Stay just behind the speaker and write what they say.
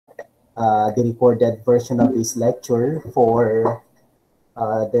the recorded version of this lecture for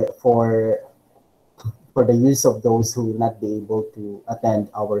the use of those who will not be able to attend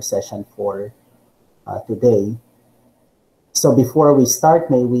our session for today. So before we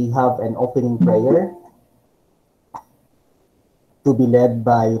start, may we have an opening prayer to be led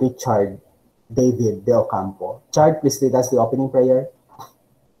by Richard David De Ocampo. Richard, please lead us the opening prayer.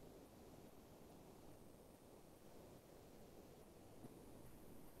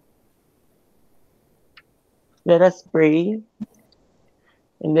 Let us pray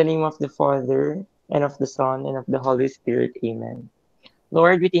in the name of the Father, and of the Son, and of the Holy Spirit. Amen.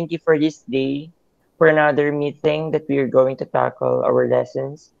 Lord, we thank you for this day, for another meeting that we are going to tackle our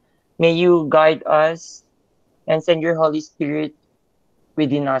lessons. May you guide us and send your Holy Spirit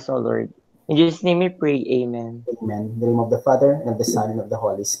within us, O Lord. In Jesus' name we pray, Amen. Amen. In the name of the Father, and of the Son, and of the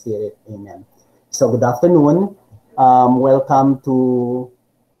Holy Spirit. Amen. So good afternoon. Welcome to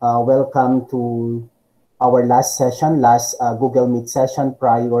our last session, Google Meet session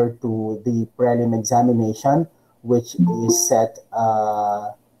prior to the prelim examination, which is set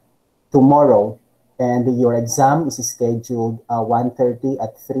tomorrow. And your exam is scheduled 1:30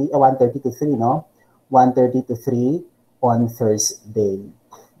 at 3, 1:30 to 3, no? 1:30 to 3 on Thursday.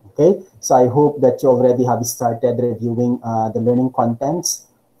 Okay, so I hope that you already have started reviewing the learning contents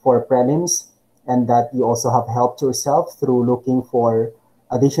for prelims, and that you also have helped yourself through looking for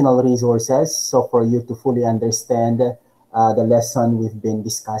additional resources, so for you to fully understand the lesson we've been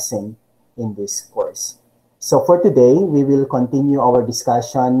discussing in this course. So for today, we will continue our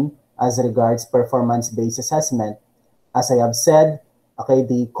discussion as regards performance-based assessment. As I have said, okay,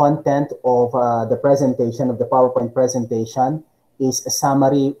 the content of the presentation, of the PowerPoint presentation, is a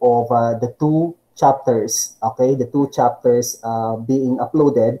summary of the two chapters, okay, the two chapters being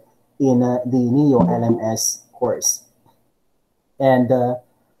uploaded in the NEO LMS course. And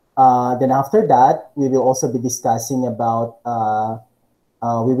then after that, we will also be discussing about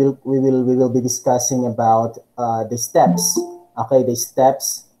we will be discussing about the steps, okay, the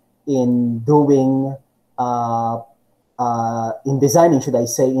steps in doing in designing, should I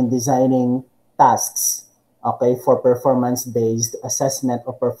say, in designing tasks, okay, for performance-based assessment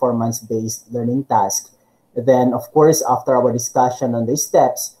or performance-based learning task. Then, of course, after our discussion on the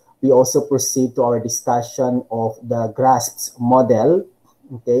steps, we also proceed to our discussion of the GRASP model,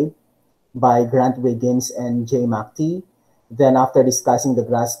 okay, by Grant Wiggins and Jay McT. Then after discussing the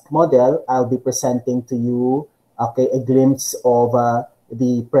GRASP model, I'll be presenting to you, okay, a glimpse of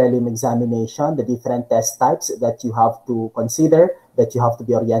the prelim examination, the different test types that you have to consider, that you have to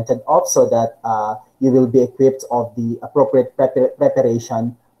be oriented of, so that you will be equipped of the appropriate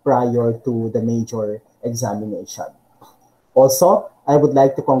preparation prior to the major examination. Also, I would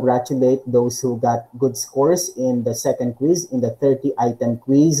like to congratulate those who got good scores in the second quiz, in the 30-item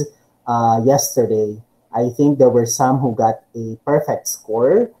quiz yesterday. I think there were some who got a perfect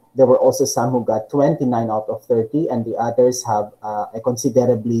score. There were also some who got 29 out of 30, and the others have a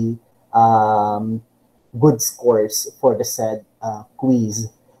considerably good scores for the said quiz.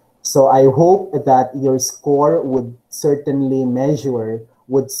 So I hope that your score would certainly measure,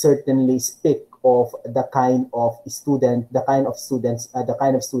 would certainly speak of the kind of students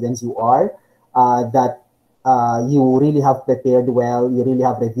you are, that you really have prepared well, you really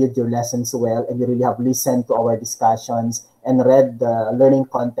have reviewed your lessons well, and you really have listened to our discussions and read the learning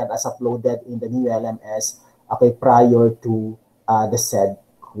content as uploaded in the new LMS, okay, prior to the said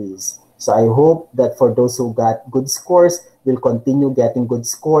quiz. So I hope that for those who got good scores, will continue getting good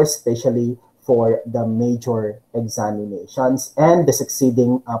scores, especially for the major examinations and the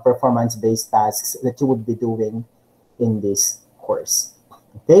succeeding performance-based tasks that you would be doing in this course.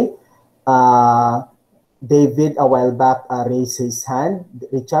 Okay. David a while back raised his hand.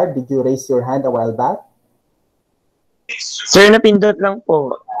 Richard, did you raise your hand a while back? Sir, napindot lang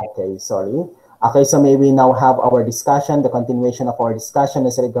po. Okay, sorry. Okay, so may we now have our discussion, the continuation of our discussion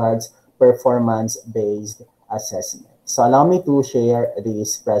as regards performance-based assessment. So allow me to share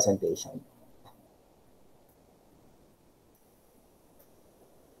this presentation.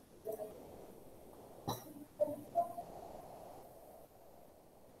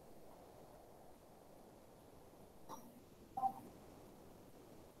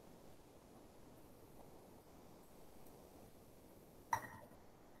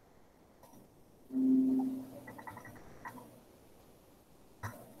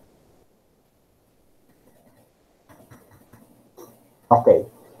 Okay,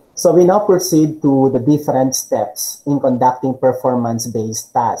 so we now proceed to the different steps in conducting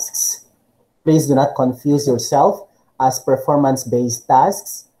performance-based tasks. Please do not confuse yourself, as performance-based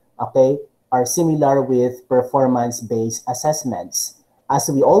tasks, okay, are similar with performance-based assessments. as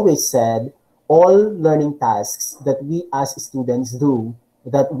we always said, all learning tasks that we as students do,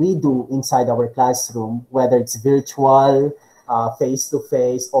 that we do inside our classroom, whether it's virtual,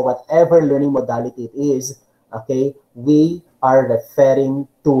 face-to-face, or whatever learning modality it is, okay, we are referring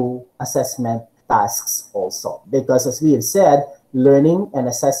to assessment tasks also. Because as we have said, learning and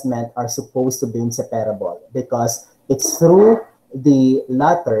assessment are supposed to be inseparable because it's through the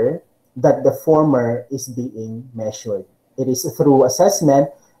latter that the former is being measured. It is through assessment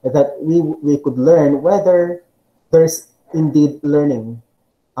that we could learn whether there's indeed learning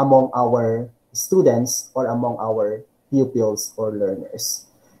among our students or among our pupils or learners.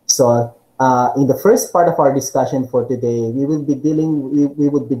 So in the first part of our discussion for today, we would be dealing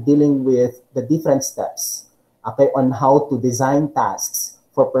with the different steps, okay, on how to design tasks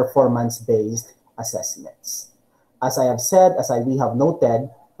for performance-based assessments. As I have said, we have noted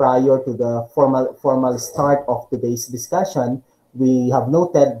prior to the formal start of today's discussion, we have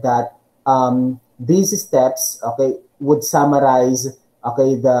noted that these steps, okay, would summarize,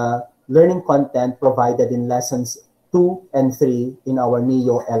 okay, the learning content provided in lessons 2 and 3 in our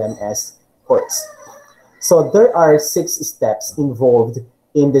NEO LMS course. So there are 6 steps involved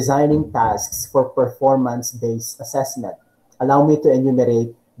in designing tasks for performance-based assessment. Allow me to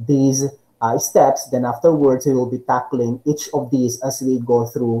enumerate these steps, then afterwards we will be tackling each of these as we go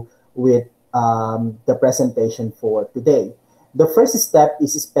through with the presentation for today. The first step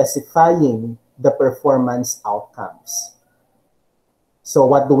is specifying the performance outcomes. So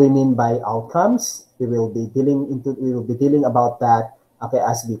what do we mean by outcomes? We will be dealing about that, okay,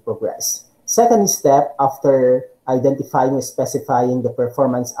 as we progress. Second step, after identifying and specifying the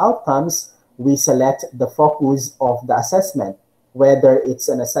performance outcomes, we select the focus of the assessment, whether it's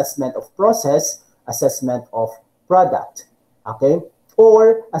an assessment of process, assessment of product, okay,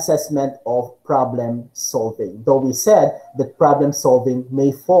 or assessment of problem solving. Though we said that problem solving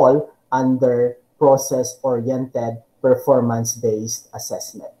may fall under process-oriented performance-based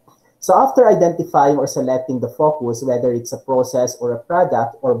assessment. So after identifying or selecting the focus, whether it's a process or a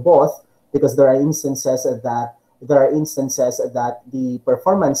product or both, because there are instances that the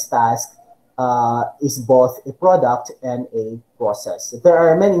performance task is both a product and a process. There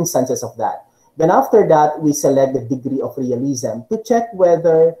are many instances of that. Then after that, we select the degree of realism to check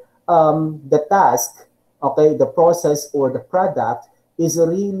whether the task, okay, the process or the product is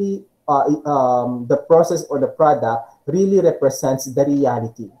really, the process or the product really represents the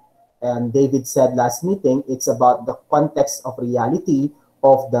reality. And David said last meeting, it's about the context of reality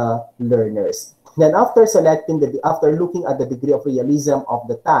of the learners. Then after looking at the degree of realism of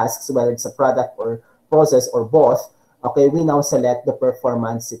the tasks, whether it's a product or process or both, okay, we now select the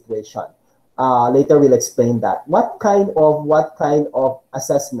performance situation. Later we'll explain that. What kind of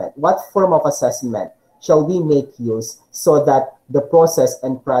assessment, what form of assessment shall we make use so that the process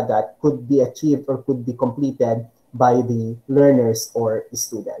and product could be achieved or could be completed by the learners or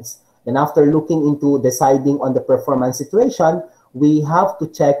students? And after looking into deciding on the performance situation, we have to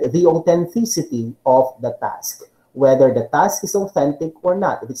check the authenticity of the task, whether the task is authentic or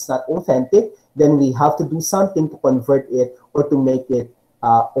not. If it's not authentic, then we have to do something to convert it or to make it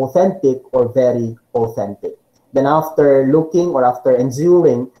authentic or very authentic. Then after looking or after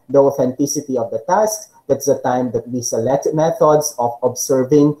ensuring the authenticity of the task, that's the time that we select methods of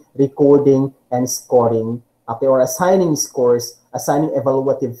observing, recording, and scoring, okay, or assigning scores, assigning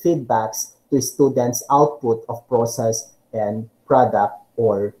evaluative feedbacks to students' output of process and product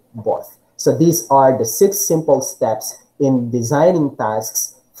or both. So these are the 6 simple steps in designing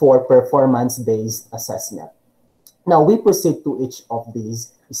tasks for performance-based assessment. Now we proceed to each of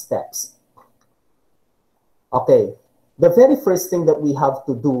these steps. Okay, the very first thing that we have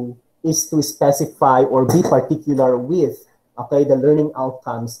to do is to specify or be particular with, okay, the learning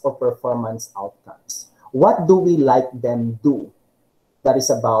outcomes or performance outcomes. What do we like them do? That is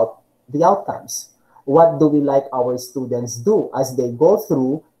about the outcomes. What do we like our students do as they go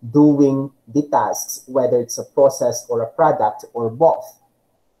through doing the tasks, whether it's a process or a product or both?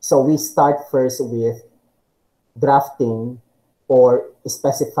 So we start first with drafting or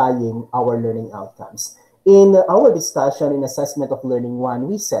specifying our learning outcomes. In our discussion in Assessment of Learning 1,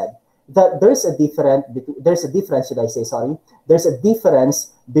 we said that there's a difference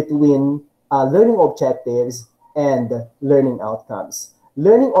between learning objectives and learning outcomes.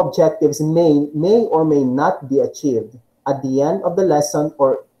 Learning objectives may or may not be achieved at the end of the lesson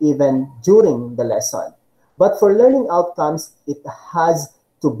or even during the lesson. But for learning outcomes, it has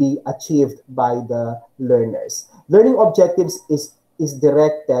to be achieved by the learners. Learning objectives is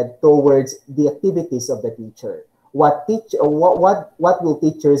directed towards the activities of the teacher. What will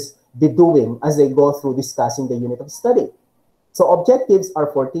teachers be doing as they go through discussing the unit of study? So objectives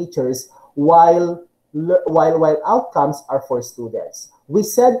are for teachers while outcomes are for students. We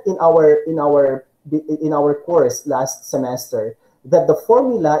said in our course last semester that the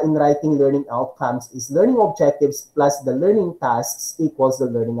formula in writing learning outcomes is learning objectives plus the learning tasks equals the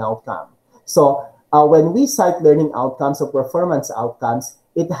learning outcome. So when we cite learning outcomes or performance outcomes,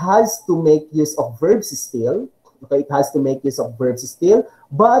 it has to make use of verbs still. Okay, it has to make use of verbs still,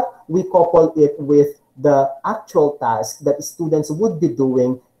 but we couple it with the actual task that students would be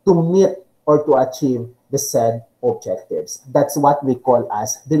doing to meet or to achieve the said objectives. That's what we call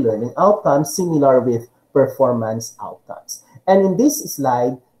as the learning outcomes, similar with performance outcomes. And in this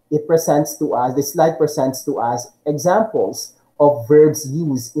slide, the slide presents to us examples of verbs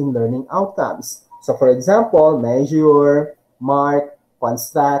used in learning outcomes. So for example, measure, mark,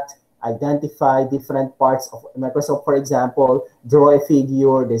 construct, identify different parts of Microsoft, for example, draw a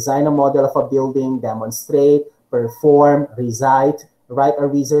figure, design a model of a building, demonstrate, perform, recite, write a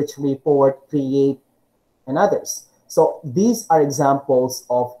research report, create, and others. So these are examples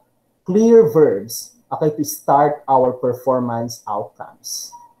of clear verbs, okay, to start our performance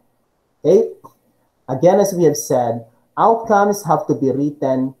outcomes. Okay? Again, as we have said, outcomes have to be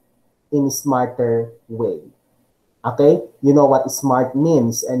written in a smarter way. Okay? You know what SMART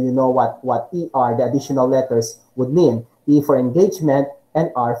means, and you know what ER, the additional letters, would mean. E for engagement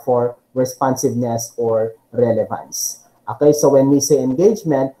and R for responsiveness or relevance. Okay, so when we say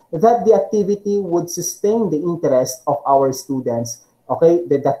engagement, that the activity would sustain the interest of our students. Okay,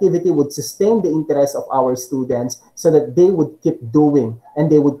 the activity would sustain the interest of our students so that they would keep doing and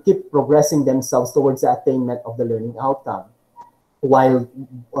they would keep progressing themselves towards the attainment of the learning outcome while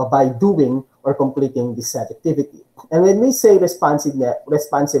by doing or completing this said activity. And when we say responsiveness,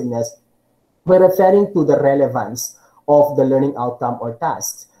 we're referring to the relevance of the learning outcome or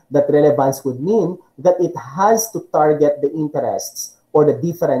tasks. That relevance would mean that it has to target the interests or the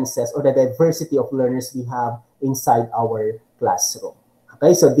differences or the diversity of learners we have inside our classroom.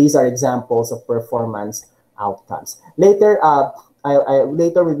 Okay, so these are examples of performance outcomes. Later,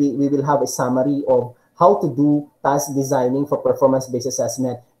 we will have a summary of how to do task designing for performance-based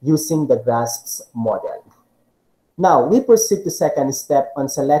assessment using the GRASPS model. Now, we proceed to second step on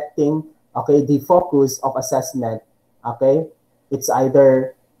selecting, okay, the focus of assessment. Okay, it's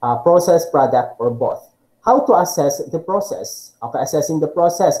either process, product, or both. How to assess the process? Okay, assessing the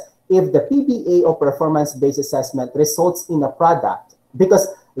process. If the PBA or performance-based assessment results in a product, because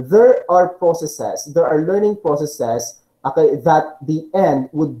there are processes, there are learning processes, okay, that the end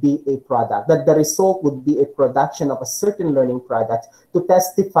would be a product, that the result would be a production of a certain learning product to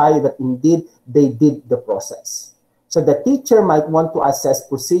testify that indeed they did the process. So the teacher might want to assess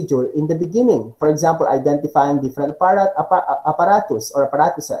procedure in the beginning. For example, identifying different apparatus or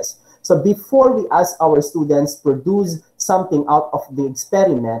apparatuses. So before we ask our students produce something out of the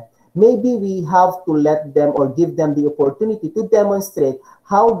experiment, maybe we have to let them or give them the opportunity to demonstrate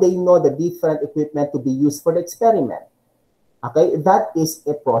how they know the different equipment to be used for the experiment. Okay, that is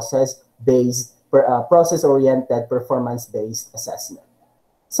a process-based, process-oriented, performance-based assessment.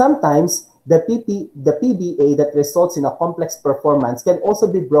 Sometimes the PBA that results in a complex performance can also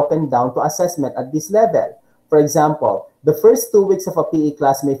be broken down to assessment at this level. For example, the first 2 weeks of a PE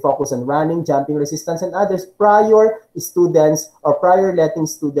class may focus on running, jumping, resistance, and others prior to letting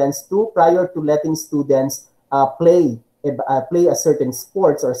students play a certain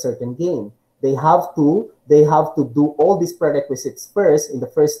sports or a certain game. They have to do all these prerequisites first in the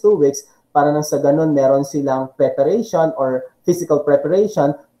first 2 weeks para nang sa ganun meron silang preparation or physical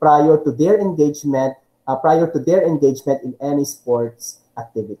preparation prior to their engagement in any sports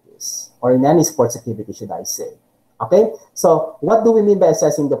activities or in any sports activity, should I say. Okay, so what do we mean by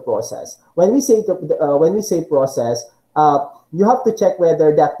assessing the process? When we say process, you have to check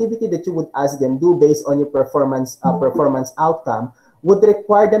whether the activity that you would ask them do based on your performance outcome would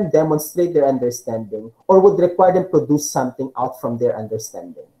require them demonstrate their understanding or would require them produce something out from their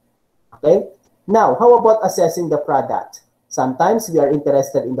understanding. Okay, now how about assessing the product? Sometimes we are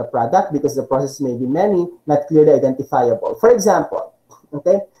interested in the product because the process may be many, not clearly identifiable. For example,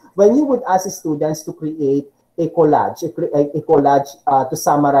 okay, when you would ask students to create a collage to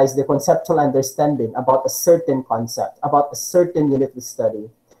summarize the conceptual understanding about a certain concept, about a certain unit we study,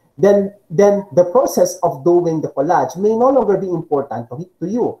 then the process of doing the collage may no longer be important to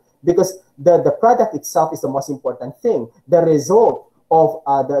you because the product itself is the most important thing. The result of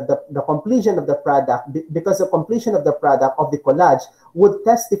the completion of the product, because the completion of the product of the collage would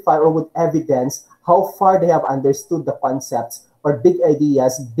testify or would evidence how far they have understood the concepts or big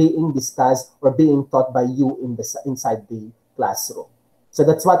ideas being discussed or being taught by you inside the classroom. So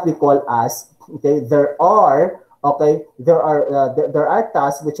that's what we call as, okay, there are okay, there are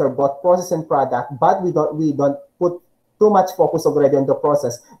tasks which are both process and product, but we don't put too much focus already on the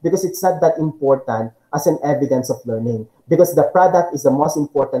process because it's not that important as an evidence of learning, because the product is the most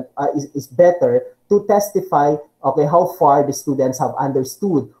important, is better to testify, okay, how far the students have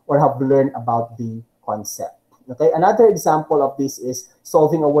understood or have learned about the concept. Okay, another example of this is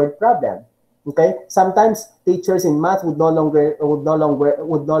solving a word problem. Okay, sometimes teachers in math would no longer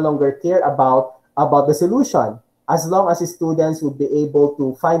care about the solution. As long as the students would be able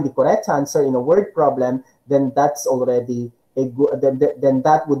to find the correct answer in a word problem, then that's already a good. Then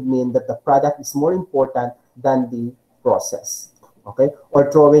that would mean that the product is more important than the process. Okay,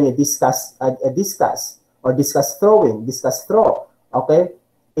 or throwing a discuss, or discuss throwing, discuss throw. Okay,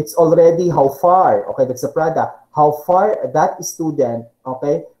 it's already how far. Okay, that's the product. How far that student.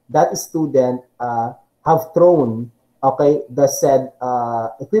 Okay, that student have thrown. Okay, the said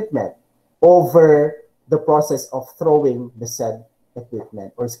equipment over the process of throwing the said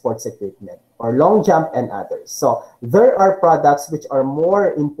equipment or sports equipment or long jump and others. So there are products which are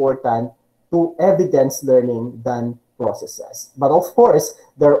more important to evidence learning than processes. But of course,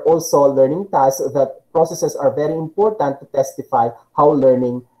 there are also learning tasks that processes are very important to testify how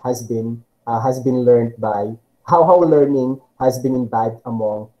learning has been learned by how learning has been imbibed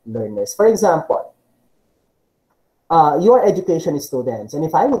among learners. For example, you are education students, and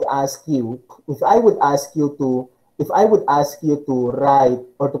if I would ask you to write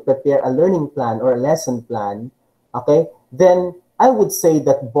or to prepare a learning plan or a lesson plan, okay, then I would say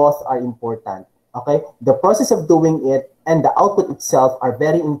that both are important. Okay, the process of doing it and the output itself are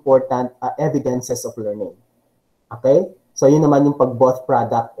very important evidences of learning. Okay, so yun naman yung pag both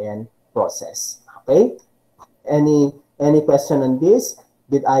product and process. Okay, any question on this?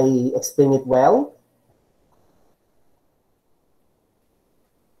 Did I explain it well?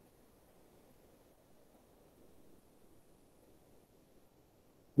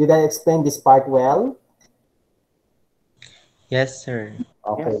 Did I explain this part well? Yes, sir.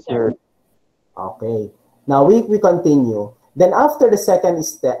 Okay. Yes, sir. Okay. Now we continue. Then after the second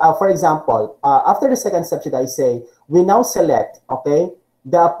step, for example, after the second step, should I say, we now select, okay,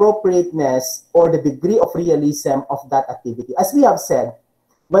 the appropriateness or the degree of realism of that activity. As we have said,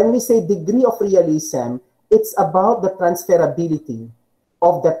 when we say degree of realism, it's about the transferability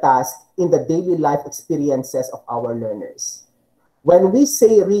of the task in the daily life experiences of our learners. When we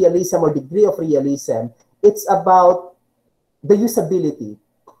say realism or degree of realism, it's about the usability,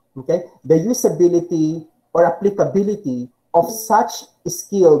 okay? The usability or applicability of such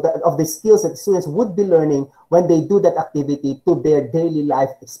skill, of the skills that students would be learning when they do that activity to their daily life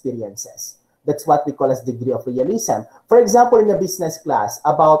experiences. That's what we call as degree of realism. For example, in a business class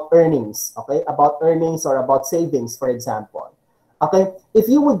about earnings, okay? About earnings or about savings, for example. Okay, if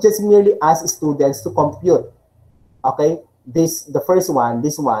you would just merely ask students to compute, okay, the first one,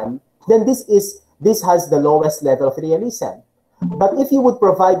 this one, then this has the lowest level of realism. But if you would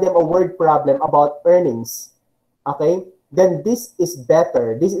provide them a word problem about earnings, okay, then this is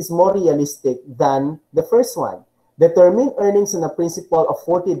better. This is more realistic than the first one. Determine earnings on a principal of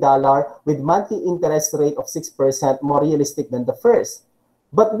 $40 with monthly interest rate of 6%, more realistic than the first.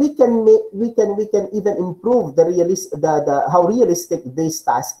 But we can even improve how realistic this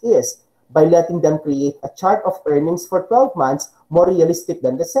task is by letting them create a chart of earnings for 12 months, more realistic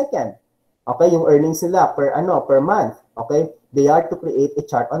than the second. Okay, yung earnings nila per month, okay? They are to create a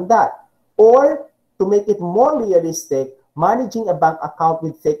chart on that. Or to make it more realistic, managing a bank account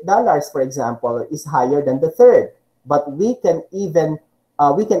with fake dollars, for example, is higher than the third. But we can even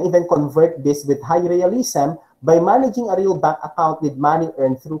convert this with high realism by managing a real bank account with money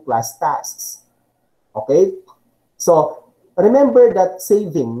earned through class tasks. Okay? So remember that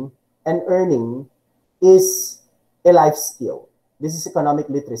saving and earning is a life skill. This is economic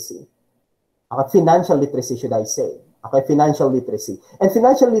literacy. Financial literacy, should I say. Okay, financial literacy. And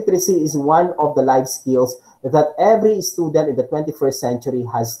financial literacy is one of the life skills that every student in the 21st century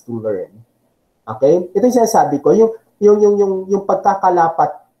has to learn. Okay? Ito yung sinasabi ko, yung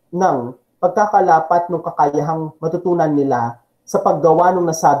pagkakalapat ng kakayahang matutunan nila sa paggawa ng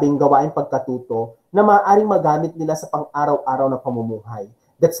nasabing gawaing pagkatuto na maaaring magamit nila sa pang-araw-araw na pamumuhay.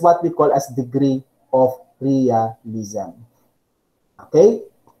 That's what we call as degree of realism. Okay?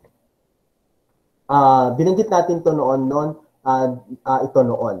 Binanggit natin ito noon.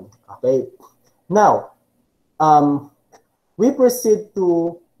 Okay? Now, we proceed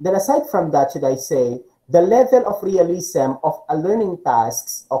to, then aside from that, should I say, the level of realism of a learning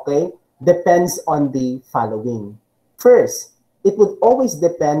tasks, okay, depends on the following. First, it would always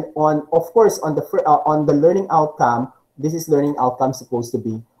depend on, of course, on the learning outcome. This is learning outcome supposed to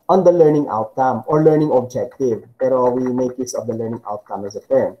be on the learning outcome or learning objective. Pero we make use of the learning outcome as a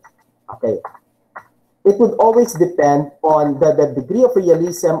term. Okay. It would always depend on the degree of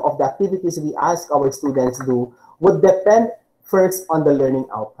realism of the activities we ask our students do would depend first on the learning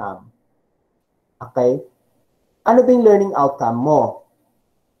outcome. Okay? Ano ba yung learning outcome mo?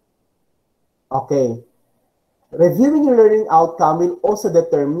 Okay. Reviewing your learning outcome will also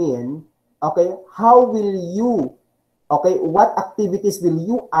determine, okay, how will you, okay, what activities will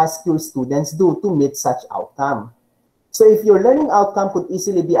you ask your students do to meet such outcome? So if your learning outcome could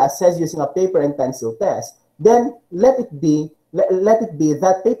easily be assessed using a paper and pencil test, then let it be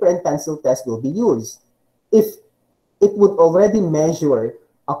that paper and pencil test will be used. If it would already measure,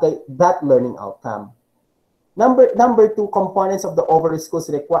 okay, that learning outcome. Number two, components of the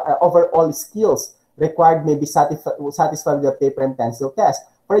overall skills required may be satisfied with the paper and pencil test.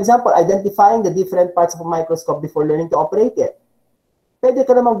 For example, identifying the different parts of a microscope before learning to operate it. Pwede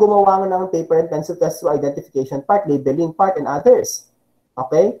ka naman gumawa ng paper and pencil test to identification part, labeling part, and others.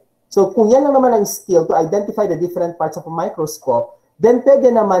 Okay? So, kung yan lang naman ang skill to identify the different parts of a microscope, then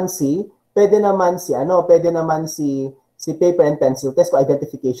pwede naman si paper and pencil test kung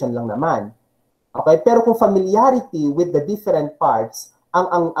identification lang naman. Okay? Pero kung familiarity with the different parts,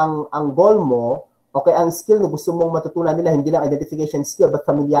 ang goal mo, okay, ang skill na gusto mong matutunan nila, hindi lang identification skill, but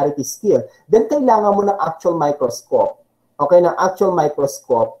familiarity skill, then kailangan mo ng actual microscope. Okay, ng actual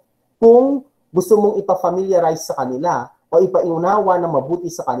microscope, kung gusto mong ipa-familiarize sa kanila o ipaiunawa na mabuti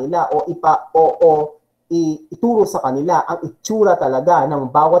sa kanila o ituro sa kanila ang itsura talaga ng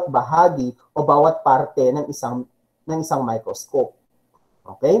bawat bahagi o bawat parte ng isang microscope.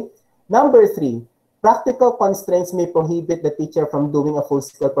 Okay? Number 3, practical constraints may prohibit the teacher from doing a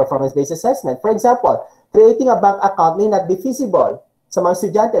full-scale performance-based assessment. For example, creating a bank account may not be feasible sa mga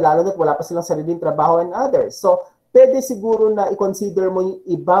estudyante, lalo na't wala pa silang sariling trabaho and others. So, pwede siguro na i-consider mo yung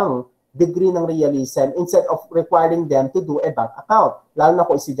ibang degree ng realism instead of requiring them to do a bank account, lalo na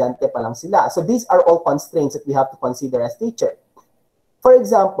kung estudyante pa lang sila. So these are all constraints that we have to consider as teacher. For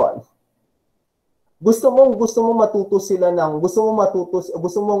example, gusto mong matuto sila ng gusto mong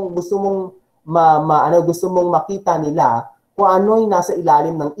makita nila kung ano yung nasa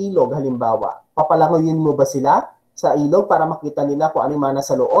ilalim ng ilog, halimbawa. Papalangoyin mo ba sila sa ilog para makita nila kung ano yung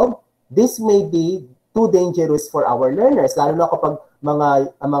nasa loob? This may be too dangerous for our learners, lalo na kapag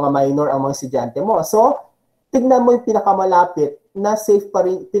mga minor ang mga estudyante mo. So, tignan mo yung pinakamalapit na safe pa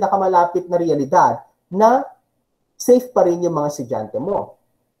rin, pinakamalapit na realidad na safe pa rin yung mga estudyante mo.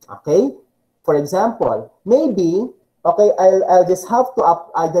 Okay? For example, maybe, okay, I just have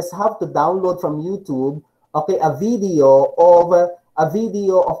to download from YouTube, okay, a video of a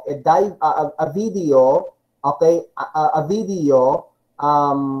video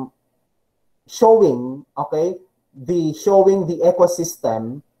showing the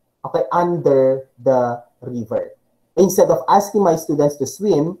ecosystem, okay, under the river. Instead of asking my students to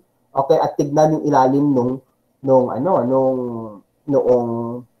swim, okay, at tignan yung ilalim noong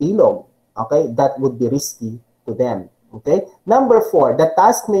ilog, okay, that would be risky to them. Okay? Number 4, the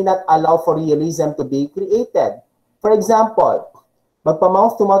task may not allow for realism to be created. For example,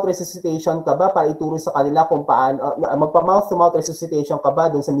 magpa-mouth-to-mouth resuscitation ka ba para ituro sa kanila kung paano, magpa-mouth-to-mouth resuscitation ka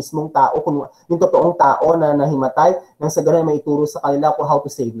ba dun sa mismong tao, kung yung totoong tao na nahimatay, nang sa gano'n may ituro sa kanila kung how to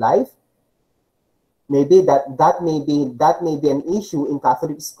save life? Maybe that may be an issue in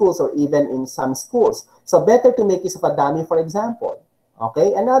Catholic schools or even in some schools. So better to make use of a dummy, for example.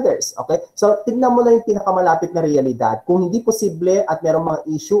 Okay? And others. Okay? So, tignan mo lang yung pinakamalapit na realidad. Kung hindi posible at merong mga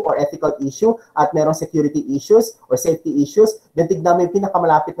issue or ethical issue at merong security issues or safety issues, then tignan mo yung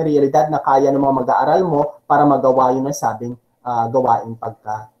pinakamalapit na realidad na kaya ng mga mag-aaral mo para magawa yun ang sabing gawaing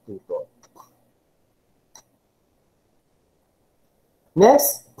pagkatuto.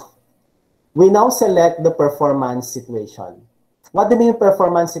 Next, we now select the performance situation. What do you mean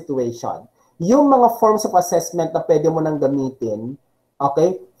performance situation? Yung mga forms of assessment na pwede mo nang gamitin,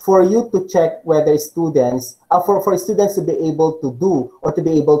 okay, for you to check whether students, for students to be able to do or to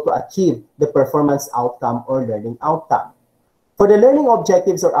be able to achieve the performance outcome or learning outcome. For the learning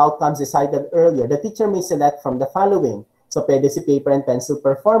objectives or outcomes decided earlier, the teacher may select from the following. So, pwede si paper and pencil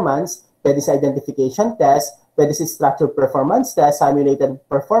performance, pwede si identification test, pwede si structured performance test, simulated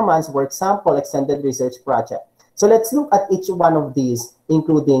performance, work sample, extended research project. So, let's look at each one of these,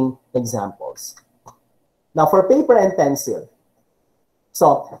 including examples. Now, for paper and pencil,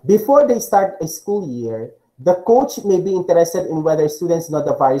 so, before they start a school year, the coach may be interested in whether students know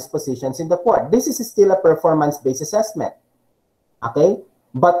the various positions in the court. This is still a performance-based assessment. Okay?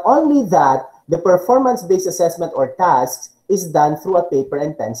 But only that the performance-based assessment or tasks is done through a paper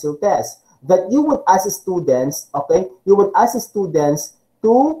and pencil test. That you would ask students, okay, you would ask students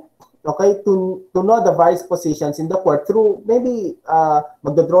to know the various positions in the court through maybe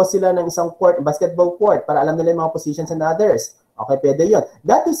magdodraw sila ng isang court, basketball court, para alam nila yung mga positions and others. Okay, pwede yun.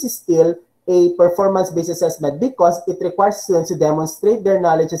 That is still a performance-based assessment because it requires students to demonstrate their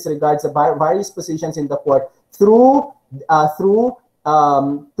knowledge as regards the various positions in the court through a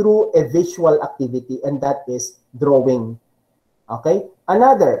visual activity, and that is drawing. Okay?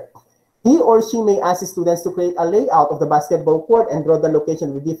 Another, he or she may ask students to create a layout of the basketball court and draw the location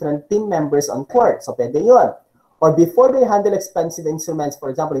of the different team members on court. So, pwede yun. Or before they handle expensive instruments, for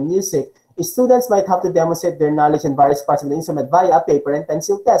example, in music, students might have to demonstrate their knowledge in various parts of the instrument via a paper and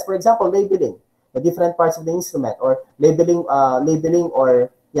pencil test. For example, labeling the different parts of the instrument, or labeling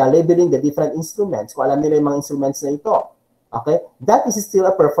the different instruments. Kung alam nila yung mga instruments na ito. Okay? That is still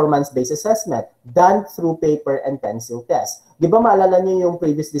a performance-based assessment done through paper and pencil test. Di ba maalala niyo yung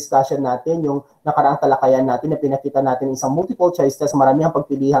previous discussion natin, yung nakaraang talakayan natin na pinakita natin isang multiple choice test, maramihang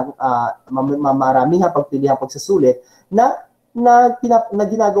pagpilihang pagsusulit na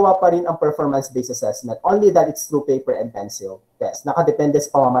ginagawa pa rin ang performance-based assessment, only that it's through paper and pencil test. Nakadepende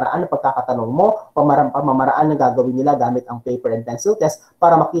sa pamamaraan ng pagkakatanong mo, pamamaraan na gagawin nila gamit ang paper and pencil test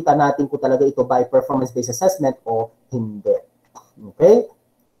para makita natin kung talaga ito by performance-based assessment o hindi. Okay?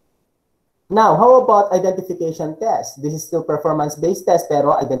 Now, how about identification test? This is still performance-based test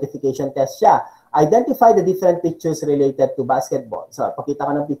pero identification test siya. Identify the different pictures related to basketball. So, pakita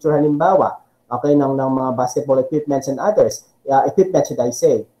ka ng picture halimbawa, okay, ng mga basketball equipments and others. Equipment, should I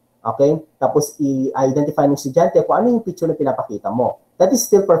say. Okay? Tapos, i-identify ng estudyante kung ano yung picture na pinapakita mo. That is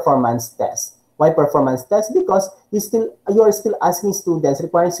still performance test. Why performance test? Because you are still asking students,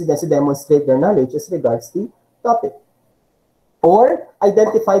 requiring students to demonstrate their knowledge as regards the topic. Or,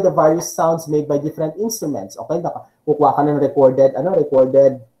 identify the various sounds made by different instruments. Okay? Kukuha ka ng recorded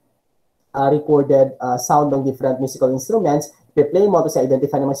sound ng different musical instruments, i-play mo to sa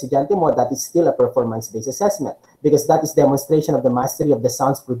identify ng mga estudyante mo, that is still a performance-based assessment because that is demonstration of the mastery of the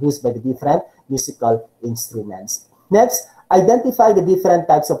sounds produced by the different musical instruments. Next, identify the different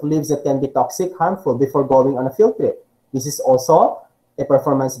types of leaves that can be toxic, harmful before going on a field trip. This is also a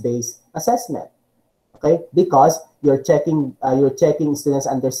performance-based assessment. Okay? Because you're checking students'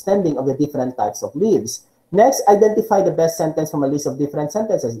 understanding of the different types of leaves. Next, identify the best sentence from a list of different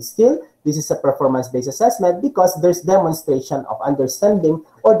sentences. Still, this is a performance-based assessment because there's demonstration of understanding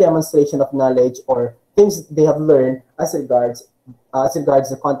or demonstration of knowledge or things they have learned as regards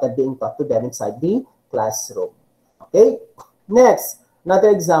the content being taught to them inside the classroom. Okay? Next, another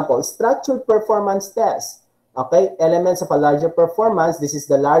example, structured performance test. Okay? Elements of a larger performance. This is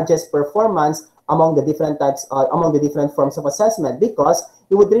the largest performance among the different forms of assessment because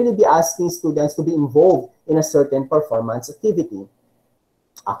you would really be asking students to be involved in a certain performance activity.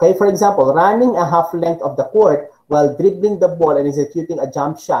 Okay, for example, running a half length of the court while dribbling the ball and executing a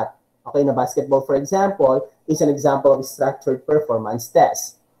jump shot, okay, in a basketball, for example, is an example of structured performance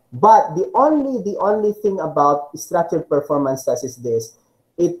test. But the only thing about structured performance test is this,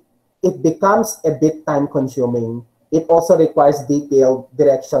 it becomes a bit time consuming. It also requires detailed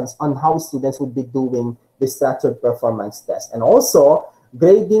directions on how students would be doing the structured performance test. And also,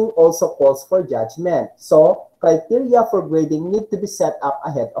 grading also calls for judgment. So, criteria for grading need to be set up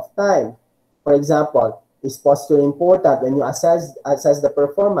ahead of time. For example, is posture important when you assess the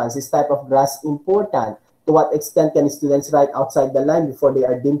performance? Is type of grasp important? To what extent can students write outside the line before they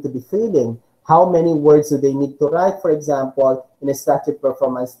are deemed to be failing? How many words do they need to write, for example, in a structured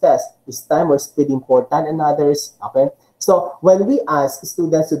performance test? Is time or speed important and others? Okay. So when we ask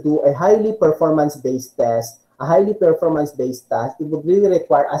students to do a highly performance-based test, it would really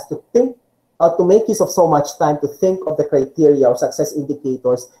require us to think, to make use of so much time to think of the criteria or success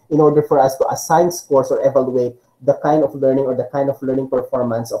indicators in order for us to assign scores or evaluate the kind of learning or the kind of learning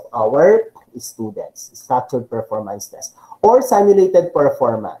performance of our students. Structured performance test. Or simulated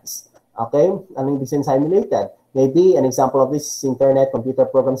performance. Okay? Anong ibig sabihin simulated? Maybe an example of this is internet computer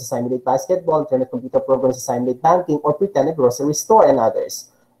programs to simulate basketball, internet computer programs to simulate banking, or pretend a grocery store and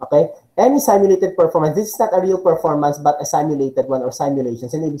others. Okay? Any simulated performance, this is not a real performance but a simulated one or simulation.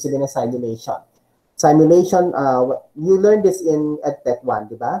 Sino ibig sabihin ng simulation? Simulation, you learned this in EdTech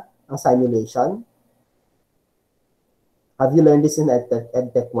 1, di ba? Ang simulation. Have you learned this in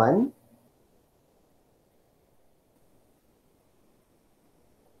EdTech 1?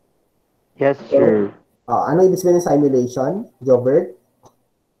 Yes, sir. Ano ibig sabihin ng simulation, Jobert?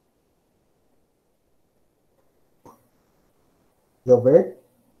 Jobert?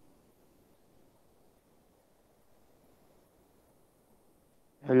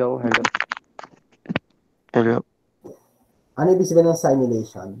 Hello. Ano ibig sabihin ng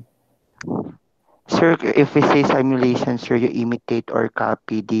simulation? sir, if we say simulation, sir, you imitate or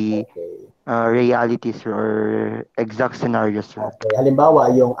copy the Okay. realities or exact scenarios, sir. Okay. Halimbawa,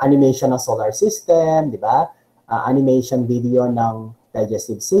 yung animation ng solar system, di ba? Animation video ng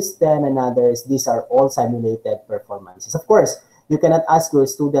digestive system and others. These are all simulated performances. Of course, you cannot ask your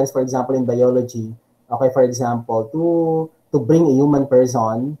students, for example, in biology, okay, for example, to bring a human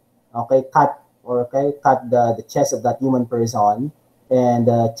person, okay, cut the chest of that human person and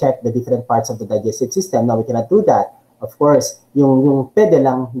check the different parts of the digestive system. No, we cannot do that. Of course, yung pwede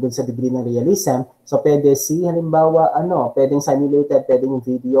lang dun sa degree ng realism. So pwede halimbawa, pwedeng simulated, pwedeng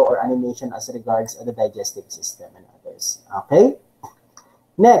video or animation as regards the digestive system and others. Okay?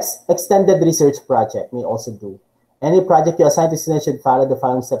 Next, extended research project may also do. Any project you assign to students should follow the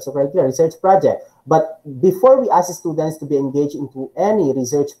following steps of criteria. Research project. But before we ask students to be engaged into any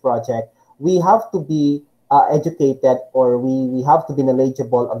research project, we have to be educated, or we have to be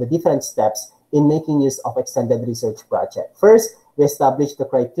knowledgeable of the different steps in making use of extended research project. First, we establish the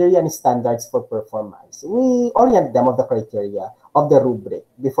criteria and standards for performance. We orient them of the criteria of the rubric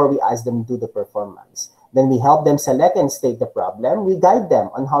before we ask them to do the performance. Then we help them select and state the problem. We guide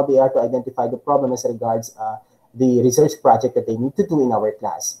them on how they are to identify the problem as regards the research project that they need to do in our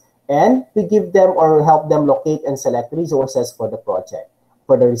class. And we give them or help them locate and select resources for the project,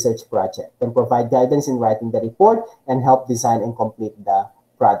 for the research project, and provide guidance in writing the report and help design and complete the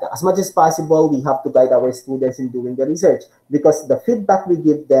product. As much as possible, we have to guide our students in doing the research because the feedback we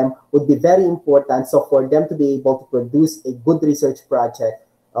give them would be very important. So for them to be able to produce a good research project,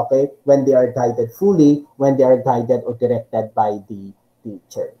 okay, when they are guided fully, when they are guided or directed by the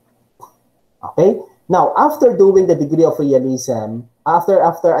teacher. Okay, now after doing the degree of realism,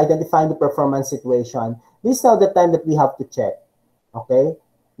 after identifying the performance situation, this is now the time that we have to check, okay,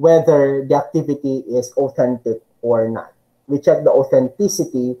 whether the activity is authentic or not. We check the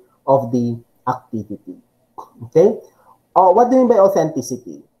authenticity of the activity. Okay? What do you mean by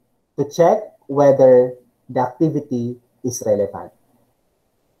authenticity? To check whether the activity is relevant.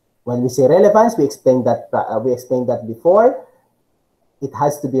 When we say relevance, we explained that before. It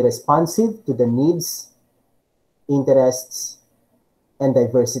has to be responsive to the needs, interests, and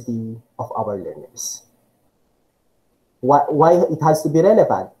diversity of our learners. Why it has to be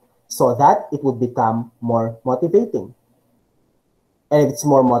relevant? So that it would become more motivating. And if it's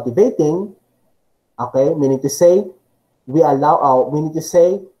more motivating, okay, meaning to say,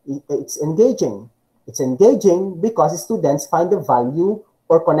 it's engaging. It's engaging because students find the value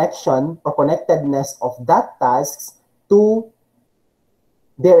or connection or connectedness of that task to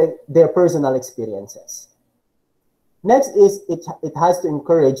their personal experiences. Next is, it has to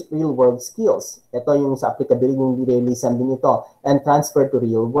encourage real-world skills. Ito yung sa applicability ng realism din ito, and transfer to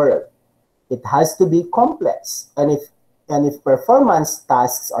real world. It has to be complex. And if performance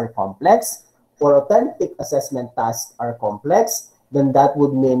tasks are complex or authentic assessment tasks are complex, then that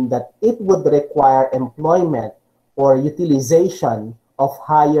would mean that it would require employment or utilization of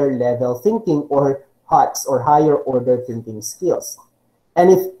higher level thinking or HOTS or higher order thinking skills. And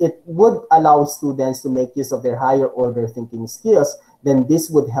if it would allow students to make use of their higher order thinking skills, then this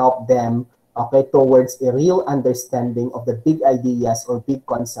would help them, okay, towards a real understanding of the big ideas or big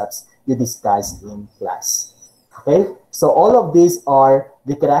concepts you discussed in class. Okay, so all of these are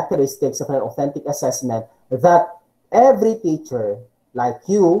the characteristics of an authentic assessment that every teacher like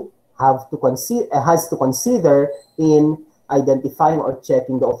you has to consider in identifying or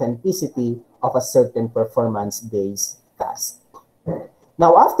checking the authenticity of a certain performance-based task.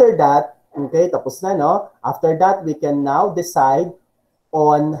 Now, after that, okay, tapos na, no? After that, we can now decide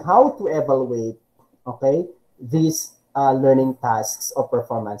on how to evaluate, okay, these learning tasks or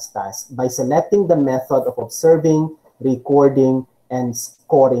performance tasks by selecting the method of observing, recording, and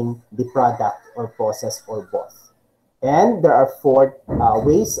scoring the product or process or both. And there are 4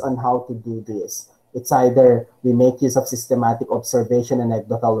 ways on how to do this. It's either we make use of systematic observation and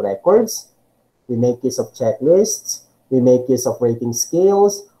anecdotal records, we make use of checklists, we make use of rating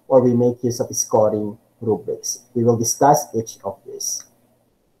scales, or we make use of scoring rubrics. We will discuss each of these.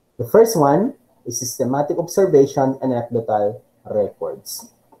 The first one is systematic observation and anecdotal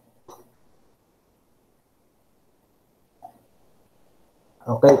records.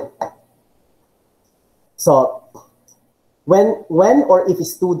 Okay. So, when or if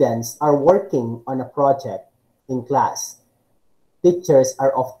students are working on a project in class, teachers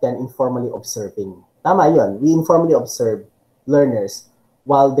are often informally observing. Tama yun. We informally observe learners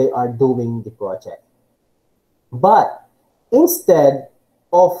while they are doing the project. But instead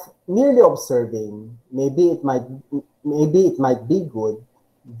of merely observing, maybe it might be good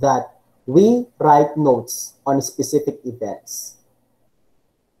that we write notes on specific events,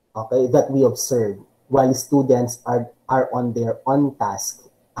 okay, that we observe. while students are on their on-task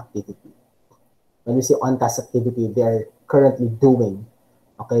activity. When we say on-task activity, they're currently doing,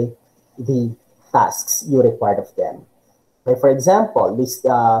 okay, the tasks you required of them. Okay, for example, this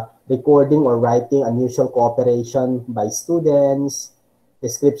recording or writing unusual cooperation by students,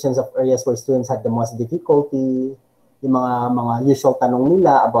 descriptions of areas where students had the most difficulty, yung mga usual tanong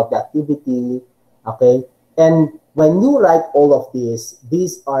nila about the activity, okay? And when you write all of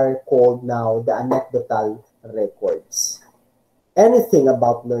these are called now the anecdotal records. Anything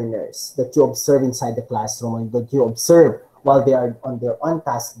about learners that you observe inside the classroom and that you observe while they are on their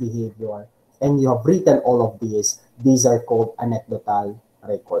on-task behavior, and you have written all of these are called anecdotal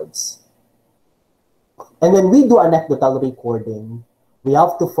records. And when we do anecdotal recording, we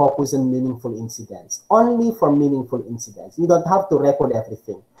have to focus on meaningful incidents, only for meaningful incidents. You don't have to record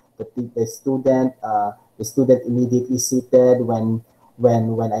everything. The student immediately seated when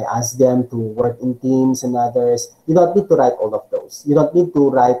I ask them to work in teams and others. You don't need to write all of those. You don't need to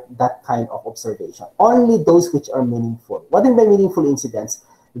write that kind of observation. Only those which are meaningful. What do I mean by meaningful incidents?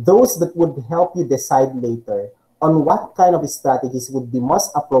 Those that would help you decide later on what kind of strategies would be most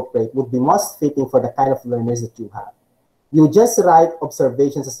appropriate, would be most fitting for the kind of learners that you have. You just write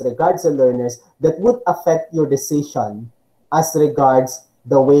observations as regards the learners that would affect your decision as regards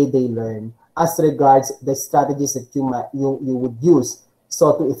the way they learn, as regards the strategies that you would use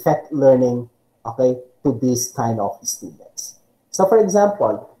so to effect learning, okay, to these kind of students. So for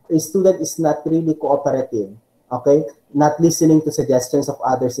example, a student is not really cooperative, okay, not listening to suggestions of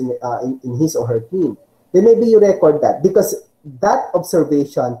others in his or her team, then maybe you record that, because that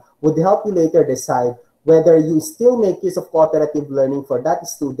observation would help you later decide whether you still make use of cooperative learning for that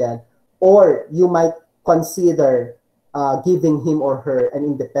student, or you might consider giving him or her an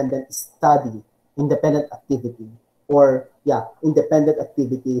independent study, independent activity, or independent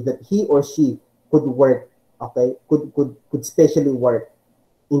activity that he or she could work, okay, could specially work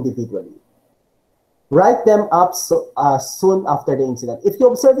individually. Write them up soon after the incident. If you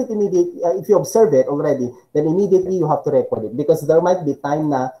observe it immediately, if you observe it already, then immediately you have to record it, because there might be time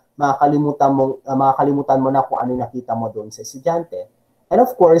na makakalimutan mo na kung ano nakita mo doon sa estudyante. And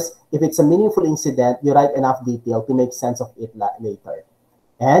of course, if it's a meaningful incident, you write enough detail to make sense of it later.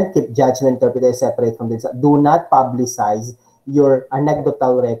 And keep judgment interpreted separate from this. Do not publicize your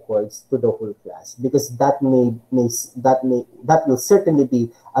anecdotal records to the whole class, because that will certainly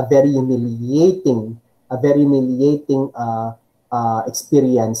be a very humiliating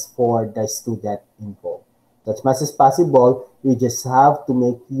experience for the student involved. So as much as possible, we just have to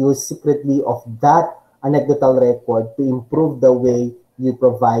make use secretly of that anecdotal record to improve the way you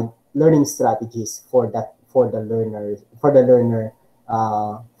provide learning strategies for the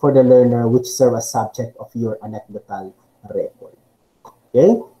learner which serve as subject of your anecdotal record.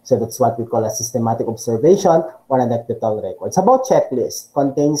 Okay, so that's what we call a systematic observation or anecdotal record. It's about checklist,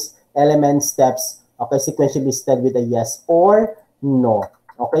 contains elements, steps, okay, sequentially listed with a yes or no.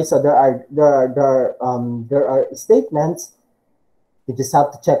 Okay, so there are statements. You just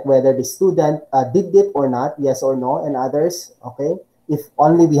have to check whether the student did it or not, yes or no, and others. Okay, if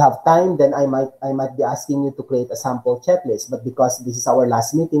only we have time, then I might be asking you to create a sample checklist. But because this is our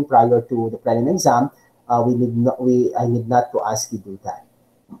last meeting prior to the prelim exam, I need not to ask you to do that.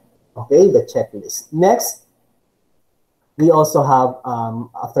 Okay, the checklist. Next, we also have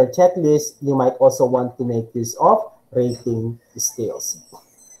after checklist, you might also want to make use of rating scales.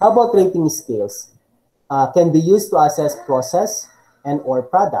 How about rating scales? Can be used to assess process and or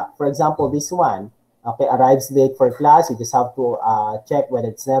product. For example, this one, okay, arrives late for class. You just have to check whether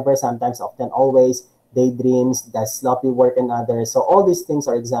it's never, sometimes, often, always, daydreams, does sloppy work, and others. So all these things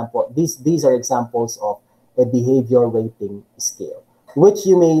are these are examples of a behavior rating scale, which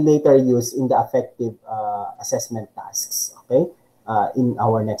you may later use in the affective assessment tasks, okay, in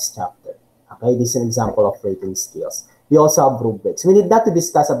our next chapter. Okay, this is an example of rating scales. We also have rubrics. We need not to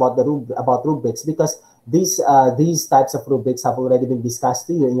discuss about rubrics, because these types of rubrics have already been discussed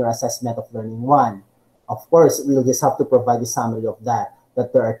to you in your assessment of learning 1. Of course, we'll just have to provide a summary of that.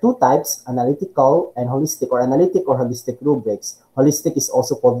 That there are two types, analytical and holistic, or analytic or holistic rubrics. Holistic is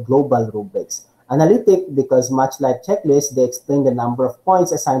also called global rubrics. Analytic, because much like checklists, they explain the number of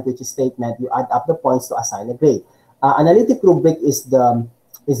points assigned to each statement. You add up the points to assign a grade. Analytic rubric is the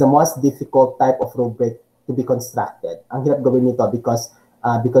most difficult type of rubric to be constructed. Ang hirap gawin nito because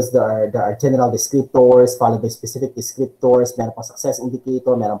there are general descriptors followed by specific descriptors, meron pang success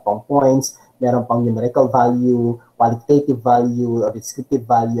indicator, meron pang points, meron pang numerical value, qualitative value, or descriptive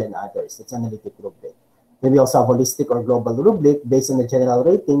value, and others. That's analytic rubric. Then we also have holistic or global rubric. Based on the general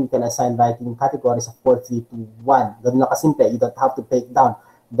rating, you can assign writing categories of 4, 3, 2, 1. Ganun lang kasimple. You don't have to break down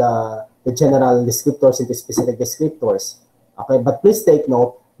the the general descriptors into specific descriptors. Okay, but please take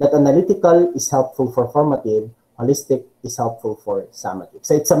note that analytical is helpful for formative, holistic is helpful for summative.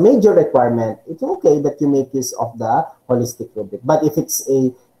 So it's a major requirement. It's okay that you make use of the holistic rubric, but if it's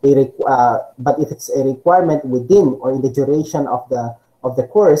a requirement within or in the duration of the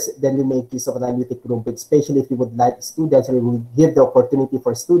course, then you make use of an analytic rubric, especially if you would like students, or you will give the opportunity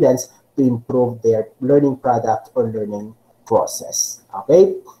for students to improve their learning product or learning process.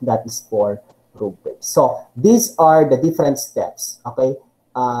 Okay, that is for rubrics. So these are the different steps, okay,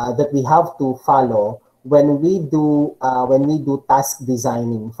 that we have to follow when we do task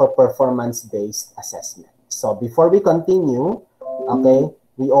designing for performance-based assessment. So before we continue, okay,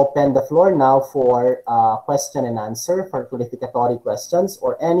 we open the floor now for question and answer for clarificatory questions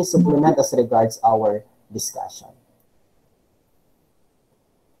or any supplement as regards our discussion.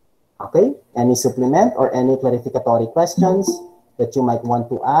 Okay, any supplement or any clarificatory questions that you might want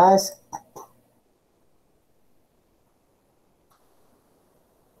to ask?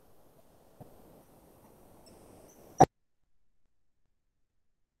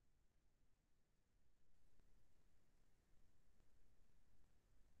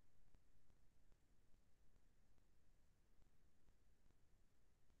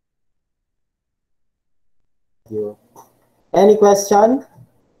 You. Any question?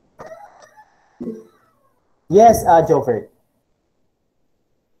 Yes, Jofert.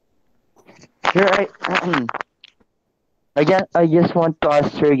 Sir, I just want to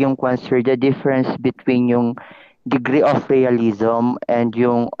ask sir yung question, the difference between yung degree of realism and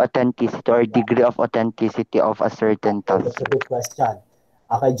yung authenticity or degree of authenticity of a certain task. That's a good question.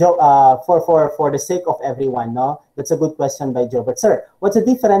 Okay, Joe, for the sake of everyone, no, that's a good question by Joe. But sir, what's the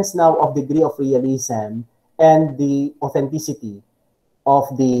difference now of degree of realism and the authenticity of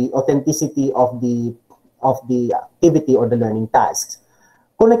the activity or the learning tasks?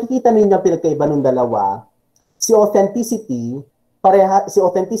 Kung nakikita ninyo ang pinagkaiba ng dalawa, si authenticity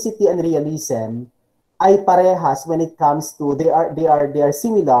and realism ay parehas when it comes to they are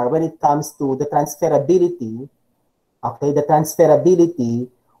similar when it comes to the transferability, okay, the transferability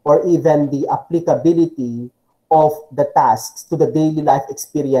or even the applicability of the tasks to the daily life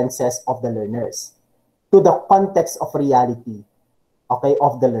experiences of the learners, to the context of reality, okay,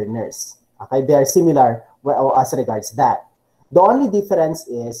 of the learners. Okay, they are similar as regards that. The only difference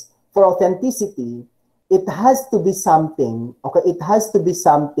is for authenticity, it has to be something, okay, it has to be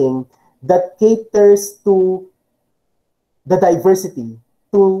something that caters to the diversity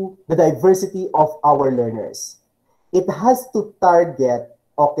of our learners. It has to target,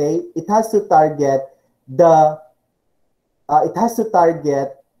 okay, it has to target,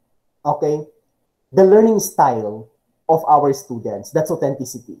 okay, the learning style of our students. That's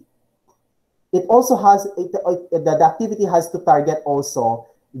authenticity. It also has, the activity has to target also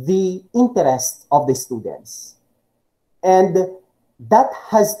the interest of the students. And that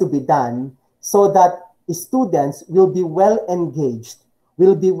has to be done so that students will be well engaged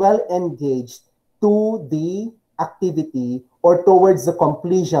to the activity or towards the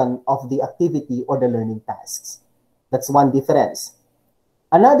completion of the activity or the learning tasks. That's one difference.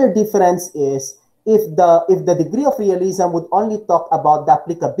 Another difference is if the degree of realism would only talk about the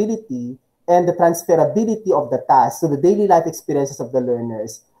applicability and the transferability of the task to the daily life experiences of the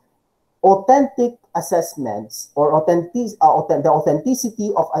learners, authentic assessments or the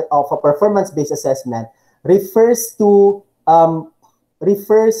authenticity of a performance-based assessment refers to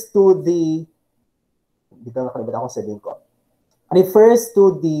the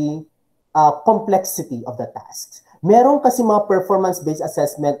complexity of the tasks. Meron kasi mga performance-based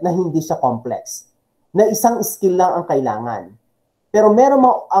assessment na hindi siya complex, na isang skill lang ang kailangan. Pero meron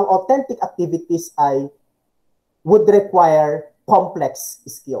ang authentic activities ay would require complex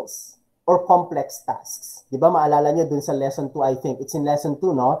skills or complex tasks. Di ba maalala nyo dun sa lesson 2, I think, it's in lesson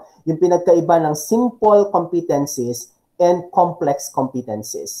 2, no? Yung pinagkaiba ng simple competencies and complex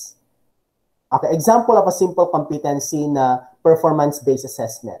competencies. Okay, example of a simple competency na performance-based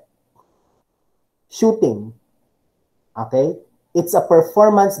assessment. Shooting. Okay? It's a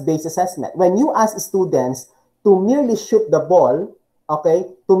performance-based assessment. When you ask students to merely shoot the ball, okay,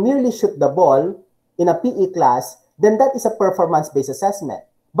 to merely shoot the ball in a PE class, then that is a performance-based assessment.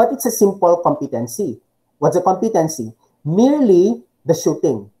 But it's a simple competency. What's a competency? Merely the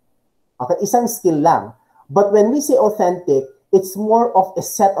shooting. Okay, isang skill lang. But when we say authentic, it's more of a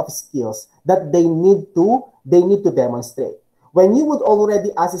set of skills that they need to demonstrate. When you would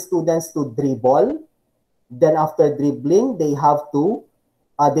already ask students to dribble, then after dribbling, they have to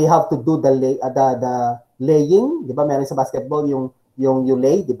do the laying, di ba? Meron sa basketball yung you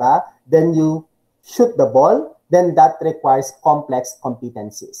lay, di ba? Then you shoot the ball, then that requires complex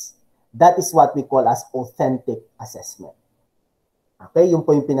competencies. That is what we call as authentic assessment. Okay, yun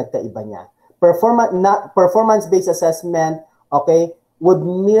po yung pinagkaiba niya. Performance-based assessment, okay, would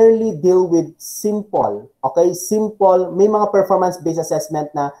merely deal with simple, okay, simple, may mga performance-based assessment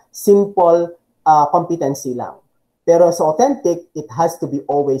na simple competency lang. Pero sa authentic, it has to be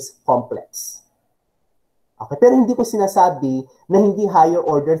always complex. Okay, pero hindi ko sinasabi na hindi higher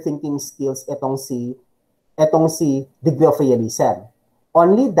order thinking skills etong si degree of realism.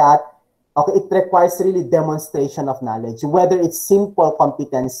 Only that, okay, it requires really demonstration of knowledge, whether it's simple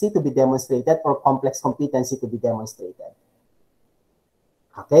competency to be demonstrated or complex competency to be demonstrated.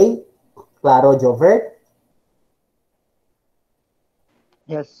 Okay? Claro, Jovert?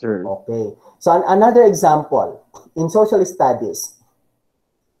 Yes, sir. Okay. So another example, in social studies,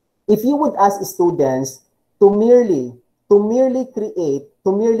 if you would ask students to merely create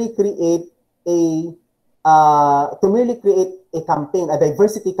a campaign, a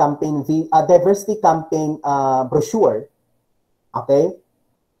diversity campaign brochure, okay,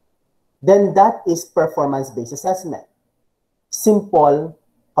 then that is performance-based assessment. Simple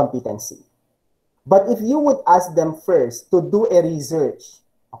competency. But if you would ask them first to do a research,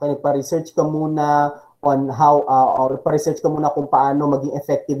 okay, nagpa-research ka muna on how, or pa-research ka muna kung paano maging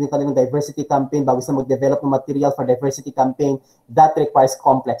effective yung kanilang diversity campaign bago sa mag-develop ng material for diversity campaign, that requires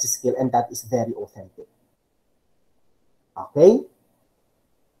complex skill and that is very authentic. Okay?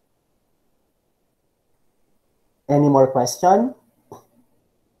 Any more question?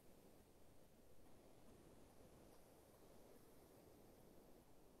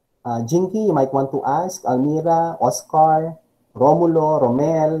 Jinky, you might want to ask. Almira, Oscar, Romulo,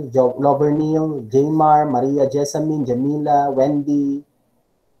 Romel, Lovernil, Jamar, Maria, Jessamine, Jamila, Wendy,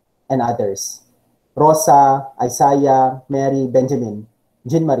 and others. Rosa, Isaiah, Mary, Benjamin,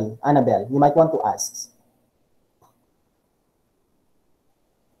 Jean Marie, Annabelle, you might want to ask.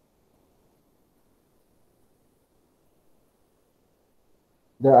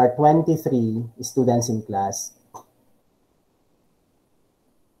 There are 23 students in class.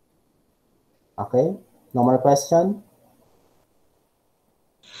 Okay, no more question?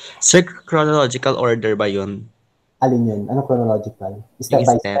 Sir, chronological order ba yun? Alin yun? Ano chronological? Step Yung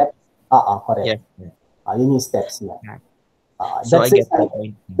by step? step? Correct. Yes. Yun yung steps niya. So I get the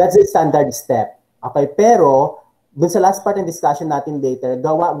point. That's a standard step. Okay, pero dun sa last part ng discussion natin later,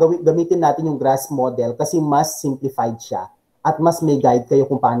 gamitin natin yung GRASS model kasi mas simplified siya at mas may guide kayo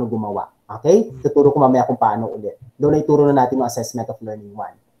kung paano gumawa. Okay? Tuturo ko mamaya kung paano ulit. Doon ay turo na natin yung assessment of learning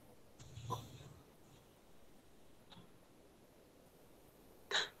 1.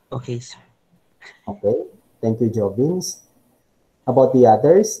 Okay, sir. Okay. Thank you, Jovins. About the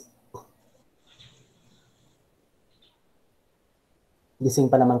others?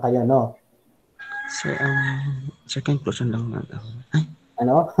 Gising pa naman kayo, no? Sir, conclusion lang na.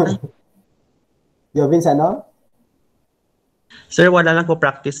 Ano? Jovins, ano? Sir, wala lang po,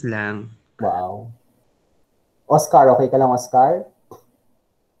 practice lang. Wow. Oscar, okay ka lang, Oscar?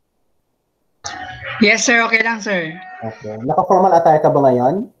 Yes, sir. Okay lang, sir. Okay. Naka-formal attire ka ba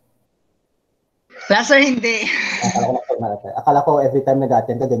ngayon? Wala, sir, hindi. Akala ko naka-formal attire. Akala ko every time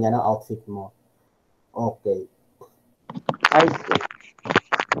nag-attend ka, ganyan ang outfit mo. Okay.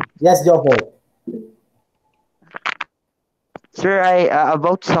 Yes, Jovo. Sir,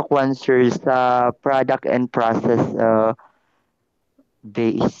 about sa kwan, sir, sa product and process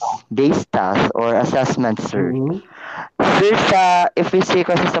based task or assessment, sir. Sir, if we say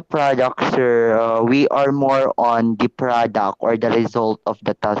kasi sa product, sir, we are more on the product or the result of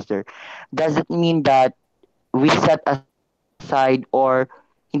the task, sir. Does it mean that we set aside or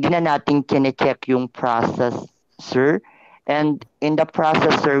hindi na natin kine-check yung process, sir? And in the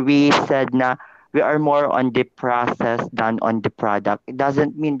process, sir, we said na we are more on the process than on the product. It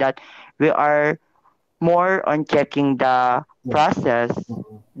doesn't mean that we are more on checking the process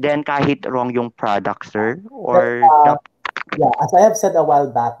than kahit wrong yung product, sir? Or yeah, as I have said a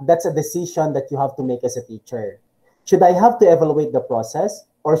while back, that's a decision that you have to make as a teacher. Should I have to evaluate the process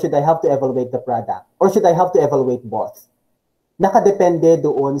or should I have to evaluate the product? Or should I have to evaluate both? Nakadepende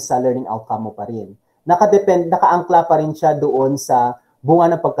doon sa learning outcome mo pa rin. Nakaangkla pa rin siya doon sa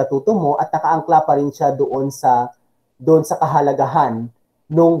bunga ng pagkatuto mo at nakaangkla pa rin siya doon sa kahalagahan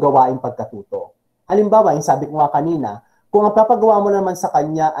ng gawaing pagkatuto. Halimbawa, yung sabi ko nga kanina, kung ang papagawa mo naman sa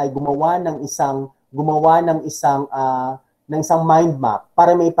kanya ay gumawa ng isang mind map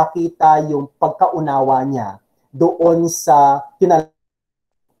para may ipakita yung pagkaunawa niya doon sa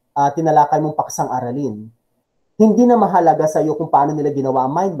tinalakay mong paksang aralin. Hindi na mahalaga sa iyo kung paano nila ginawa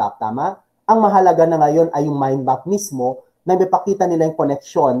ang mind map, tama? Ang mahalaga na ngayon ay yung mind map mismo na ipakita nila yung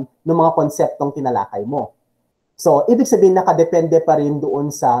connection ng mga konseptong tinalakay mo. So, ibig sabihin nakadepende pa rin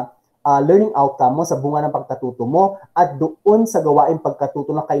doon sa learning outcome mo, sa bunga ng pagkatuto mo, at doon sa gawain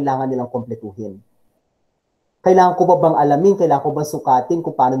pagkatuto na kailangan nilang kompletuhin. Kailangan ko ba bang alamin, kailangan ko bang sukatin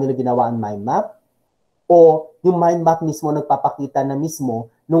kung paano nila ginawa ang mind map? O yung mind map mismo nagpapakita na mismo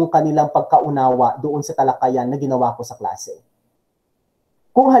nung kanilang pagkaunawa doon sa talakayan na ginawa ko sa klase.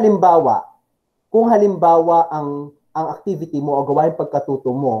 Kung halimbawa ang activity mo o gawain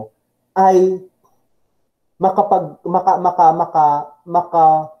pagkatuto mo ay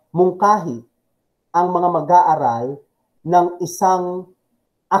makamungkahi ang mga mag-aaral ng isang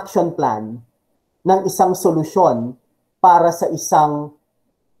action plan, ng isang solusyon para sa isang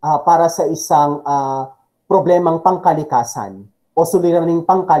problemang pangkalikasan o suliraning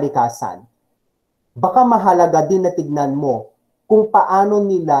pangkalikasan. Baka mahalaga din na tignan mo kung paano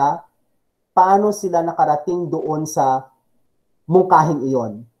sila nakarating doon sa mungkahing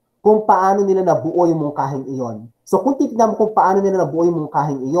iyon. Kung paano nila nabuo yung mungkahing iyon. So kung titignan mo kung paano nila nabuo yung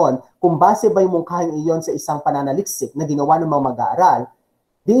mungkahing iyon, kung base ba yung mungkahing iyon sa isang pananaliksik na ginawa ng mga mag-aaral,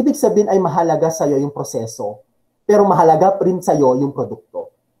 di ibig sabihin ay mahalaga sa'yo yung proseso, pero mahalaga rin sa'yo yung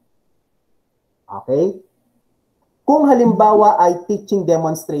produkto. Okay? Kung halimbawa ay teaching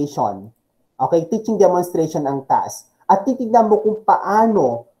demonstration, okay, teaching demonstration ang task, at titignan mo kung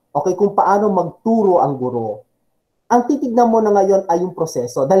paano magturo ang guro, ang titignan mo na ngayon ay yung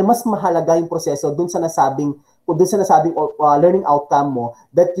proseso, dahil mas mahalaga yung proseso dun sa nasabing learning outcome mo,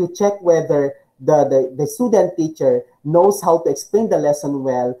 that you check whether the student teacher knows how to explain the lesson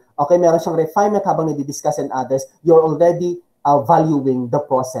well, okay, meron siyang refinement habang nadi-discuss and others, you're already valuing the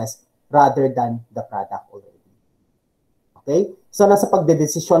process rather than the product already. Okay? So nasa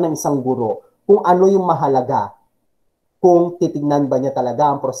pagdedesisyon ng isang guro kung ano yung mahalaga, kung titignan ba niya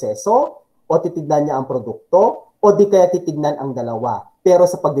talaga ang proseso o titignan niya ang produkto o di kaya titignan ang dalawa. Pero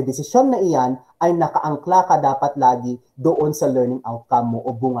sa pagdedesisyon na iyan ay nakaangkla ka dapat lagi doon sa learning outcome mo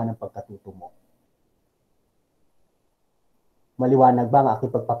o bunga ng pagkatuto mo. Maliwanag ba ang aking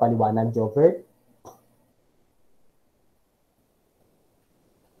pagpapaliwanag, Jovert?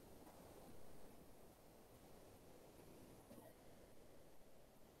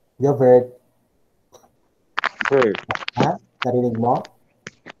 Jovert? Sir. Ha? Narinig mo?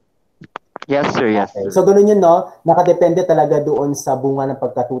 Yes, sir. Yes, Okay. sir. So, ganun yun, no? Nakadepende talaga doon sa bunga ng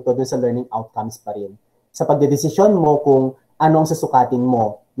pagkatuto, doon sa learning outcomes pa rin. Sa pagdedesisyon mo kung anong susukatin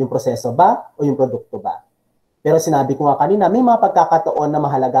mo, yung proseso ba o yung produkto ba. Pero sinabi ko nga kanina, may mga pagkakataon na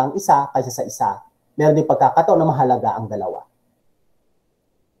mahalaga ang isa kaysa sa isa. Meron din pagkakataon na mahalaga ang dalawa.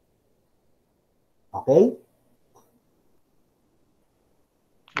 Okay?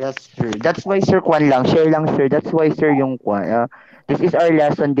 Yes, sir. That's why, sir, share lang, sir. That's why, sir, yung this is our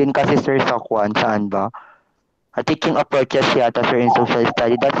lesson din kasi, sir, sa saan ba? Teaching approaches yata, sir, in social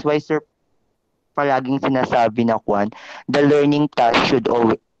study. That's why, sir, palaging sinasabi na the learning task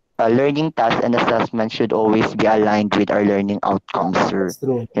and assessment should always be aligned with our learning outcomes, sir. That's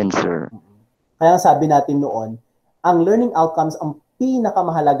true. Yan, sir. Kaya sabi natin noon, ang learning outcomes ang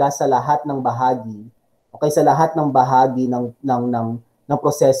pinakamahalaga sa lahat ng bahagi, okay, sa lahat ng bahagi ng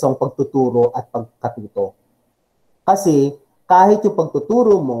prosesong pagtuturo at pagkatuto. Kasi kahit yung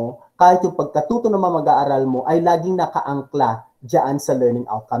pagtuturo mo, kahit yung pagkatuto ng mga mag-aaral mo ay laging nakaangkla diyan sa learning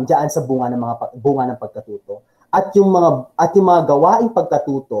outcome, diyan sa bunga ng pagkatuto. At yung mga gawaing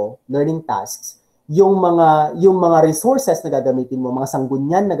pagkatuto, learning tasks, yung mga resources na gagamitin mo, mga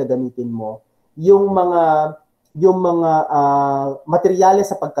sanggunian na gagamitin mo, yung mga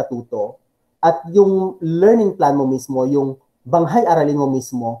materyales sa pagkatuto, at yung learning plan mo mismo, yung banghay aralin mo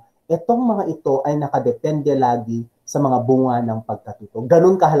mismo, itong mga ito ay nakadepende lagi sa mga bunga ng pagkatuto.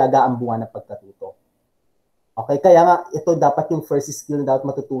 Ganun kahalaga ang bunga ng pagkatuto. Okay, kaya nga ito dapat yung first skill na dapat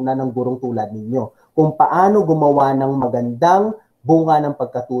matutunan ng gurong tulad ninyo. Kung paano gumawa ng magandang bunga ng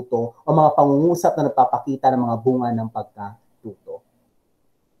pagkatuto o mga pangungusap na nagpapakita ng mga bunga ng pagkatuto.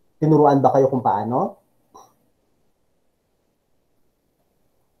 Tinuruan ba kayo kung paano?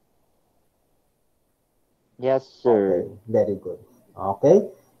 Yes, sir. Okay, very good. Okay,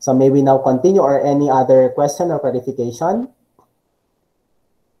 so may we now continue or any other question or clarification?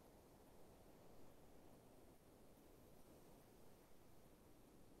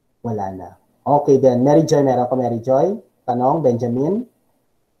 Wala na. Okay then, Mary Joy, meron ka Mary Joy? Tanong, Benjamin?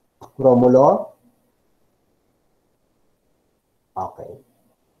 Romulo? Okay.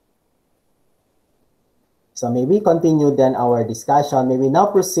 So may we continue then our discussion. May we now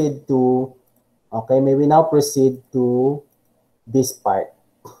proceed to this part.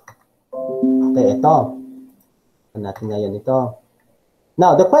 Okay, ito. Ano natin ngayon ito.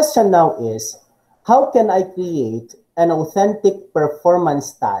 Now, the question now is, how can I create an authentic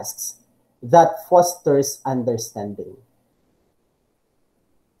performance tasks that fosters understanding?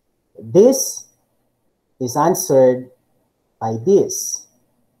 This is answered by this.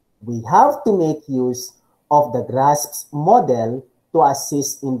 We have to make use of the GRASP model to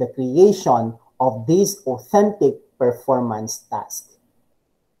assist in the creation of this authentic performance task.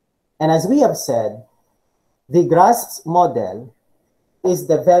 And as we have said, the GRASP model is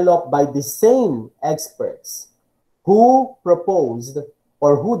developed by the same experts who proposed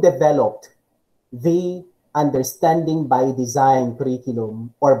or who developed the understanding by design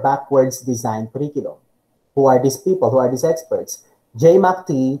curriculum or backwards design curriculum. Who are these people? Who are these experts? J.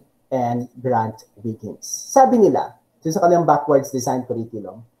 McT and Grant Wiggins. Sabi nila, sa kanilang backwards design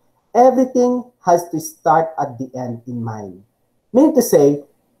curriculum, everything has to start at the end in mind. Meaning to say,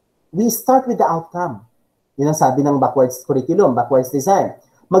 we start with the outcome. Yun ang sabi ng backwards curriculum, backwards design.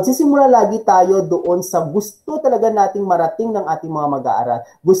 Magsisimula lagi tayo doon sa gusto talaga nating marating ng ating mga mag-aaral.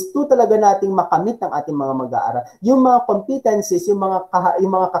 Gusto talaga nating makamit ng ating mga mag-aaral. Yung mga competencies, yung mga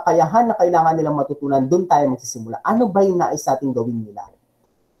kakayahan na kailangan nilang matutunan, doon tayo magsisimula. Ano ba yung nais nating gawin nila?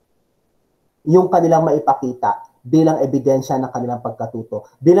 Yung kanilang maipakita bilang ebidensya ng kanilang pagkatuto,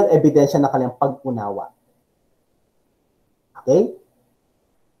 bilang ebidensya ng kanilang pag-unawa. Okay?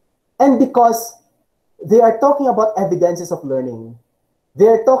 And because they are talking about evidences of learning,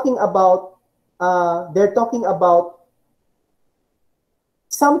 they're talking about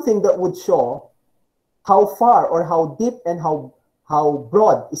something that would show how far or how deep and how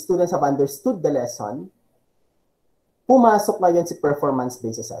broad students have understood the lesson. Pumasok na yun si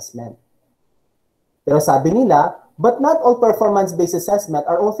performance-based assessment. Pero sabi nila, but not all performance-based assessment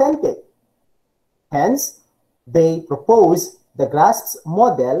are authentic. Hence, they propose the GRASP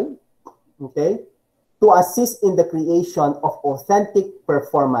model, okay, to assist in the creation of authentic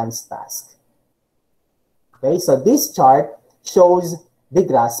performance tasks. Okay, so this chart shows the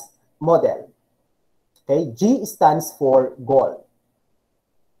GRASP model. Okay, G stands for goal.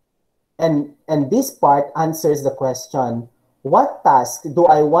 And this part answers the question, what task do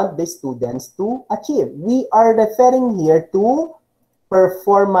I want the students to achieve? We are referring here to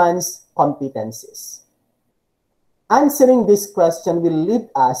performance competencies. Answering this question will lead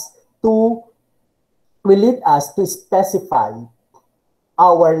us to specify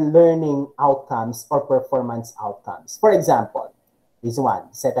our learning outcomes or performance outcomes. For example, this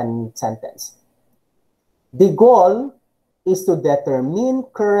one, second sentence. The goal is to determine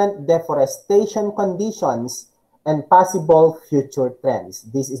current deforestation conditions and possible future trends.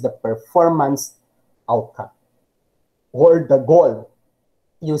 This is the performance outcome or the goal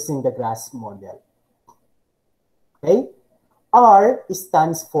using the GRASP model. Okay? R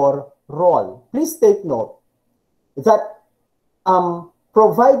stands for role. Please take note that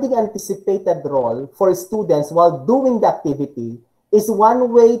providing anticipated role for students while doing the activity is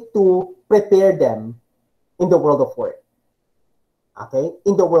one way to prepare them in the world of work. Okay?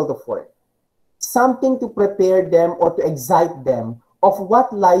 In the world of work. Something to prepare them or to excite them of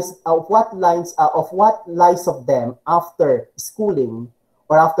what lies of them after schooling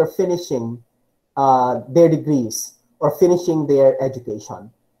or after finishing their degrees or finishing their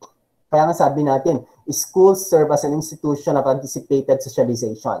education. Kaya nga sabi natin, schools serve as an institution of anticipated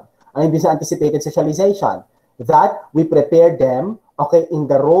socialization. Ano yung anticipated socialization? That we prepare them, okay, in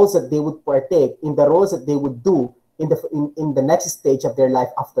the roles that they would partake, in the roles that they would do in the next stage of their life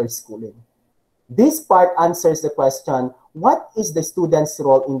after schooling. This part answers the question, what is the student's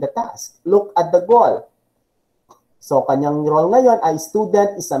role in the task? Look at the goal. So, kanyang role ngayon ay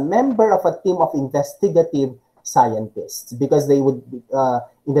student is a member of a team of investigative scientists because they would,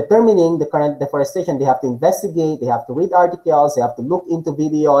 in determining the current deforestation, they have to investigate, they have to read articles, they have to look into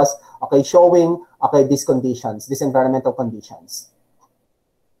videos, okay, showing, okay, these conditions, these environmental conditions.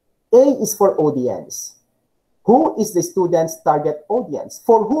 A is for audience. Who is the student's target audience?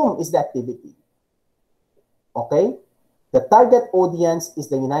 For whom is the activity? Okay? The target audience is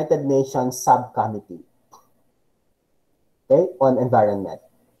the United Nations Subcommittee, okay, on environment.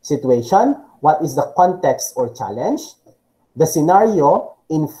 Situation, what is the context or challenge? The scenario,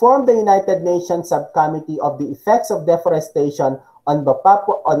 inform the United Nations Subcommittee of the effects of deforestation on the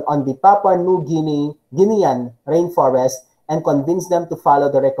Papua New Guinean rainforest and convince them to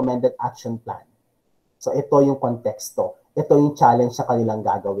follow the recommended action plan. So ito yung konteksto. Ito yung challenge na kanilang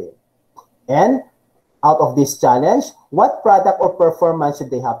gagawin. And out of this challenge, what product or performance should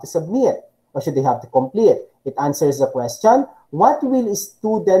they have to submit or should they have to complete? It answers the question, what will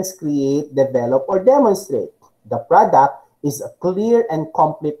students create, develop, or demonstrate? The product is a clear and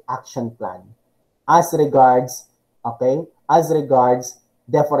complete action plan as regards, okay, as regards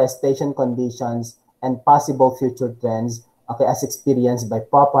deforestation conditions and possible future trends, okay, as experienced by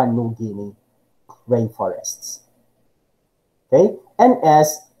Papua New Guinea rainforests. Okay, and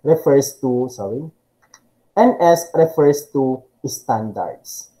S refers to, NS refers to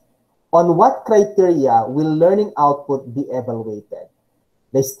standards. On what criteria will learning output be evaluated?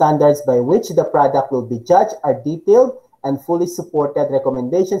 The standards by which the product will be judged are detailed and fully supported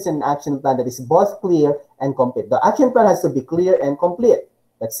recommendations and action plan that is both clear and complete. The action plan has to be clear and complete.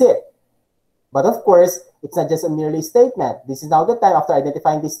 That's it. But of course, it's not just a merely statement. This is now the time, after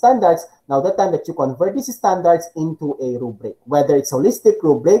identifying these standards, now the time that you convert these standards into a rubric, whether it's holistic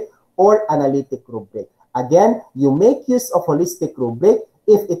rubric or analytic rubric. Again, you make use of holistic rubric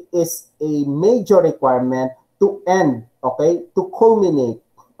if it is a major requirement to end, okay, to culminate,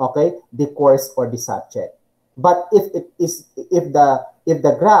 okay, the course or the subject. But if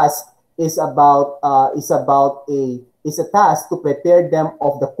the grasp is about is a task to prepare them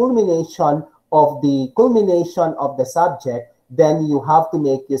of the culmination of the subject, then you have to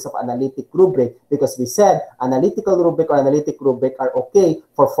make use of analytic rubric, because we said analytical rubric or analytic rubric are okay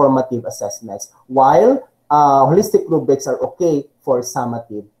for formative assessments, while holistic rubrics are okay for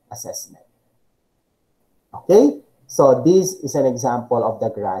summative assessment. Okay, so this is an example of the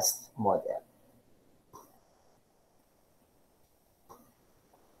GRASP model.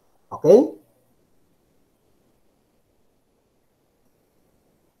 Okay.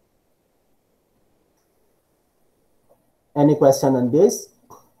 Any question on this?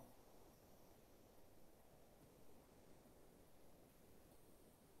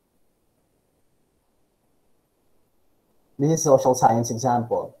 This is social science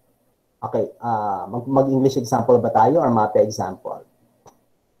example. Okay, mag-English example ba tayo or MAPE example?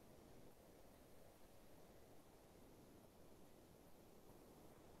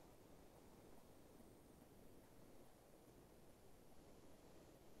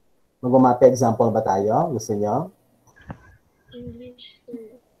 Mag-MAPE example ba tayo? Gusto nyo? English,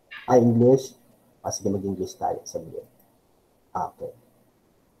 sir. English? Sige, mag-English tayo. Sabihin. Okay.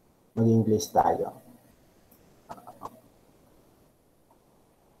 Mag-English tayo.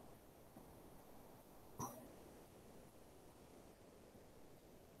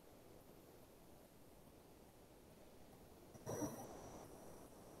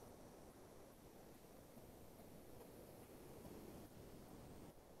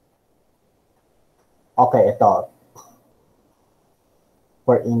 Okay, ito.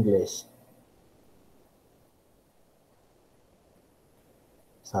 For English.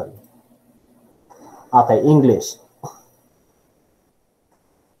 Sorry. Okay, English.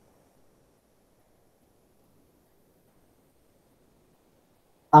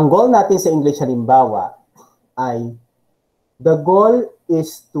 Ang goal natin sa English halimbawa ay the goal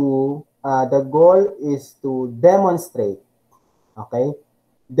is to demonstrate, okay?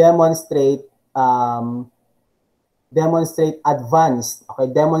 Demonstrate advanced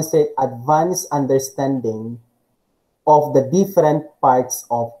understanding of the different parts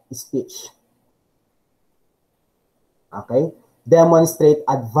of speech. Okay? Demonstrate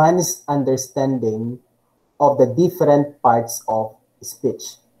advanced understanding of the different parts of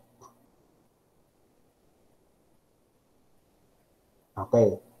speech.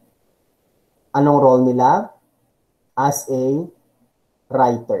 Okay. Anong role nila? As a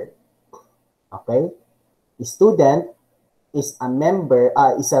writer. Okay? Student is a member,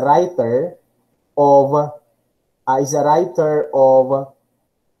 is a writer of a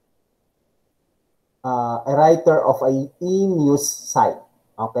e-news site.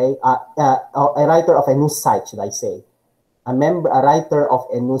 Okay? A writer of a news site, should I say? A writer of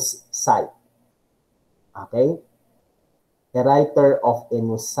a news site. Okay? A writer of a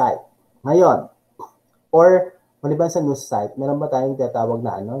news site. Ngayon, or maliban sa news site, meron ba tayong tinatawag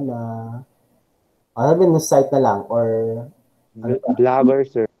na news site na lang, or Blogger,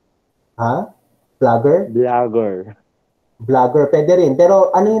 sir. Ha? Blogger? Blogger, pwede rin.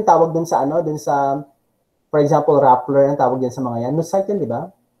 Pero ano yung tawag dun sa for example, Rappler, ang tawag yan sa mga yan. News site yan, di ba?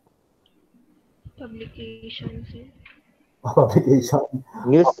 Publication, sir. Publication.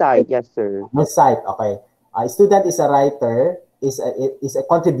 News site, yes, sir. News site, okay. A student is a writer, is a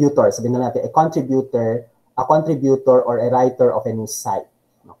contributor, sabihin na natin, a contributor or a writer of a news site.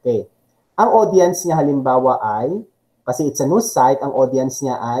 Okay. Ang audience niya halimbawa ay, kasi it's a news site, ang audience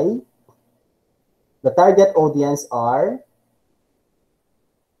niya ay, the target audience are,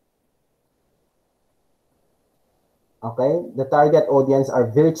 okay, the target audience are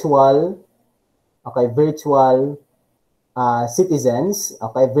virtual citizens,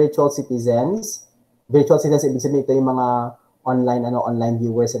 okay, virtual citizens, ibig sabihin ito yung mga online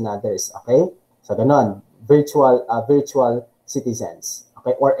viewers and others, okay? So ganon, virtual citizens,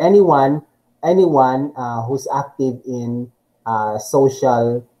 okay? Or anyone who's active in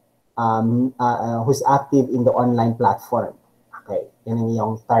who's active in the online platform, okay? Yan ang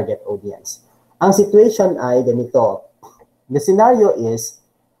iyong target audience. Ang situation ay ganito. The scenario is,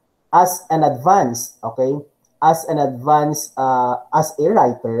 as an advanced, okay, as a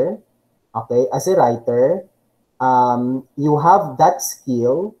writer, okay, as a writer, you have that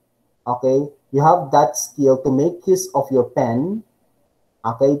skill, okay, you have that skill to make use of your pen,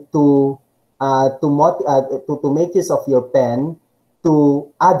 okay, to make use of your pen to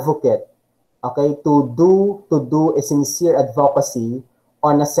advocate, okay, to do a sincere advocacy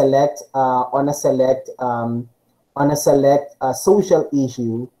on a select social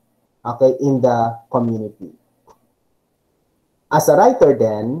issue, okay, in the community. As a writer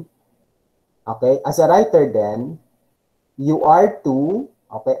then, okay, as a writer then, you are to,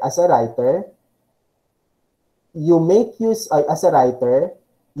 okay, as a writer, you make use, as a writer,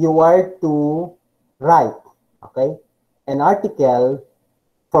 you are to write, okay, an article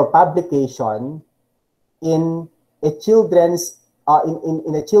for publication in a children's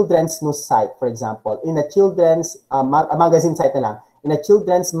in a children's news site, for example, in a children's magazine site na lang, in a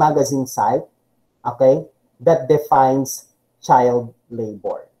children's magazine site, okay, that defines child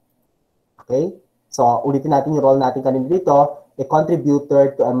labor. Okay? So, ulitin natin yung role natin kanina dito, a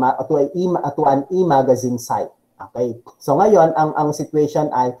contributor to an e-magazine site. Okay? So, ngayon, ang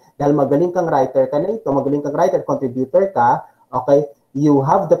situation ay, dahil magaling kang writer ka na ito, magaling kang writer, contributor ka, okay, you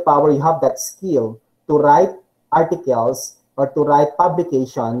have the power, you have that skill to write articles or to write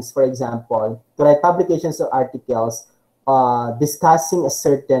publications, for example, to write publications or articles discussing a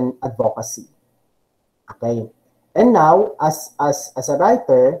certain advocacy. Okay? And now, as a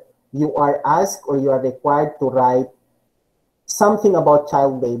writer, you are asked or you are required to write something about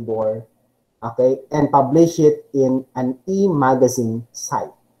child labor, okay, and publish it in an e-magazine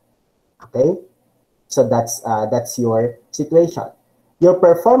site. Okay? So that's your situation. Your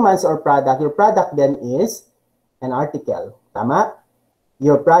performance or product, your product then is an article. Tama?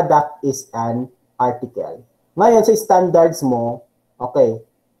 Your product is an article. Ngayon, sa standards mo, okay,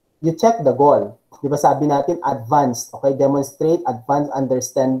 you check the goal. Di ba sabi natin, advanced, okay, demonstrate advanced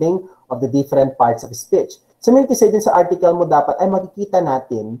understanding of the different parts of speech. So, may kasi din sa article mo dapat ay makikita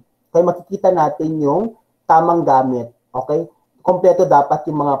natin yung tamang gamit, okay? Kompleto dapat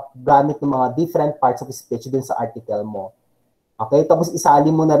yung mga gamit ng mga different parts of speech dun sa article mo. Okay? Tapos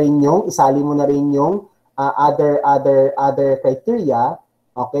isali mo na rin yung other criteria,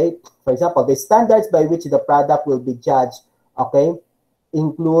 okay? For example, the standards by which the product will be judged, okay,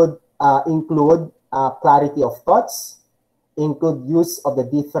 include clarity of thoughts, include use of the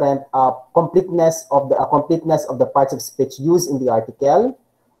different completeness of the parts of speech used in the article,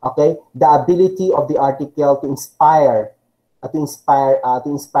 okay, the ability of the article to inspire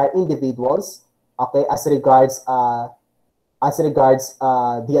individuals, okay, as regards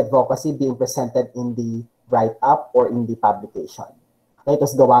the advocacy being presented in the write-up or in the publication. Okay,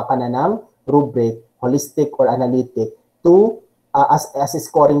 tapos gawa ka na ng rubric, holistic or analytic to as a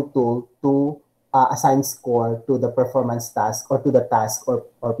scoring tool to assign score to the performance task or to the task or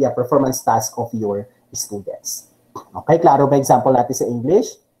performance task of your students. Okay, klaro ba example natin sa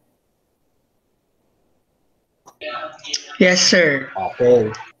English? Yes, sir.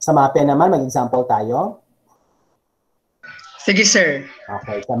 Okay. Sa MAPE naman, mag-example tayo. Sige, sir.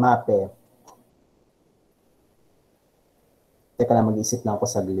 Okay, sa MAPE. Teka lang, mag-isip lang ako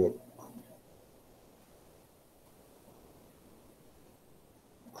saglit.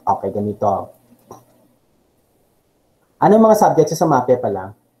 Okay, ganito. Anong mga subjects sa MAPE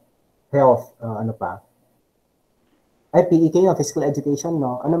pala? Health, ano pa? Ay, PE kayo, physical education,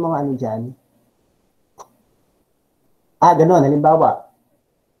 no? Anong mga ano dyan? Ganun, halimbawa.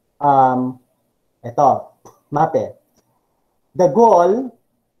 Ito, MAPE. The goal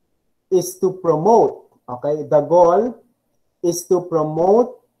is to promote, okay? The goal is to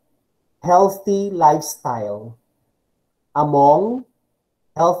promote healthy lifestyle among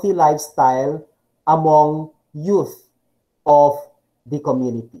youth of the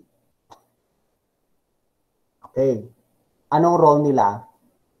community. Okay. Anong role nila?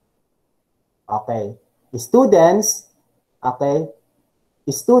 Okay. Students, okay?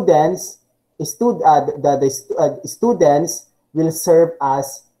 Students will serve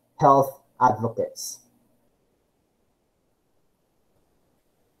as health advocates.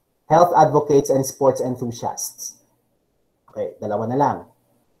 Health advocates and sports enthusiasts. Okay, dalawa na lang.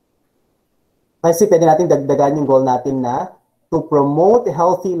 Kasi pwede natin dagdagan yung goal natin na to promote a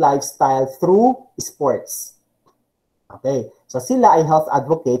healthy lifestyle through sports. Okay, so sila ay health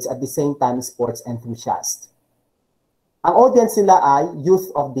advocates at the same time sports enthusiasts. Ang audience nila ay youth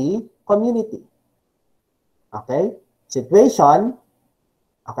of the community. Okay, situation.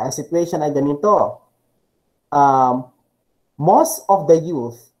 Okay, ang situation ay ganito. most of the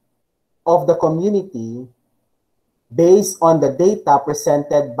youth of the community, based on the data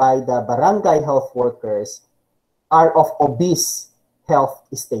presented by the barangay health workers, are of obese health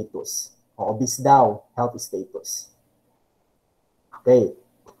status. O obese daw health status. Okay.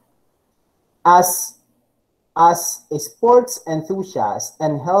 As a sports enthusiast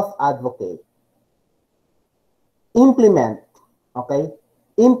and health advocate, implement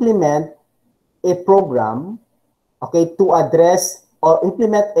a program, to address or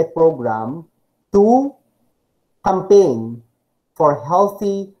implement a program to campaign for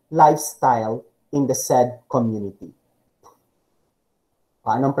healthy lifestyle in the said community.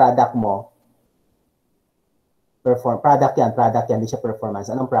 Anong product mo? Product yan, hindi siya performance.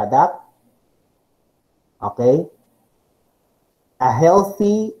 Anong product? Okay? A health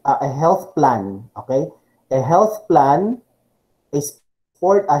plan, okay? A health plan, a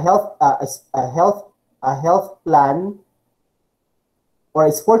health plan, or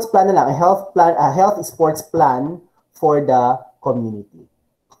a sports plan na lang, a health sports plan for the community.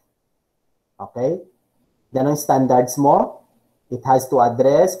 Okay? Ganong standards mo. It has to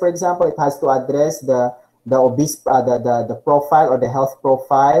address, for example, it has to address the obese, the profile or the health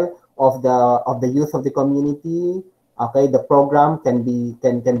profile of the youth of the community. Okay, the program can be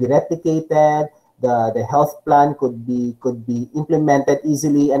replicated. The health plan could be implemented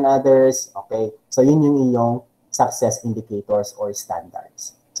easily and others. Okay, so yun yung inyong success indicators or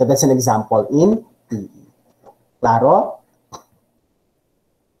standards. So that's an example in PE. Claro?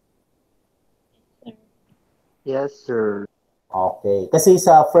 Yes, sir. Okay. Kasi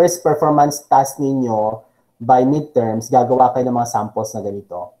sa first performance task ninyo, by midterms, gagawa kayo ng mga samples na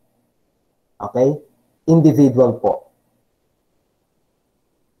ganito. Okay? Individual po.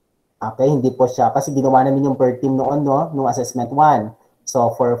 Okay? Hindi po siya, kasi ginawa na ninyong per team noon, no? Noong assessment 1.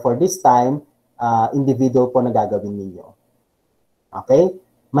 So, for this time, individual po na gagawin ninyo. Okay?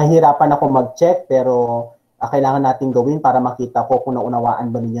 Mahirapan ako mag-check, pero kailangan natin gawin para makita ko kung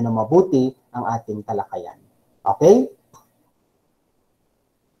naunawaan ba ninyo na mabuti ang ating talakayan. Okay?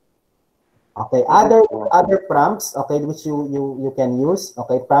 Okay, other prompts, okay, which you can use,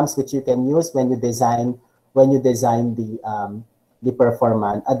 okay, prompts which you can use when you design the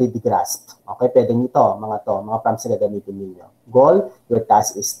performance, the grasp. Okay, pwede nyo to, mga prompts na gagamitin niyo. Goal, your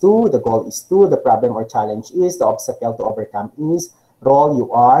task is to, the goal is to, the problem or challenge is, the obstacle to overcome is, role,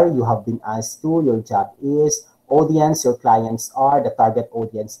 you have been asked to, your job is, audience, your clients are, the target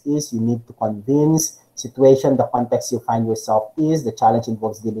audience is, you need to convince, situation, the context you find yourself is, the challenge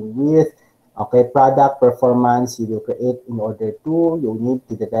involves dealing with, okay, product, performance, you will create in order to, you need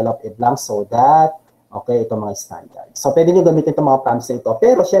to develop a blank so that, okay, ito mga standards. So, pwede nyo gamitin itong mga prompts na ito.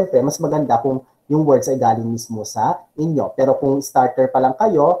 Pero, syempre, mas maganda kung yung words ay galing mismo sa inyo. Pero kung starter pa lang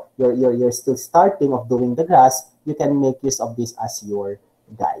kayo, you're still starting of doing the grasp, you can make use of this as your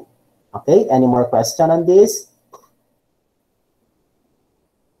guide. Okay, any more question on this?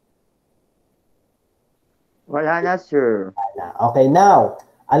 Wala na, sir. Okay, now,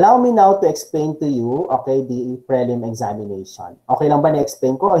 allow me now to explain to you, okay, the prelim examination. Okay lang ba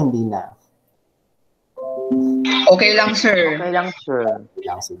na-explain ko o hindi na? Okay lang, sir. Okay lang, sir.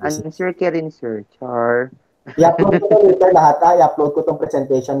 Answer ka rin, sir. Char. I-upload ko to later lahat. I-upload ko tong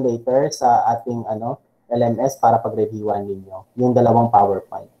presentation later sa ating LMS para pag-reviewan ninyo. Yung dalawang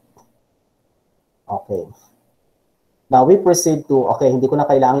PowerPoint. Okay. Now, we proceed to, okay, hindi ko na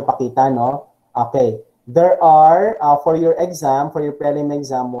kailangan ipakita, no? Okay. There are, for your exam, for your prelim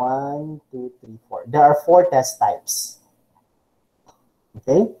exam, 1, 2, 3, 4. There are 4 test types.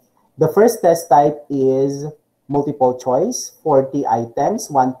 Okay? The first test type is multiple choice, 40 items,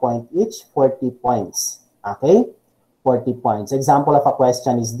 1 point each, 40 points. Okay? 40 points. Example of a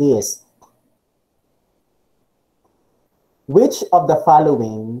question is this. Which of the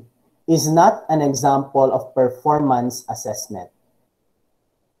following is not an example of performance assessment?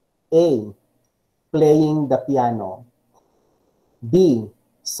 A, playing the piano. B,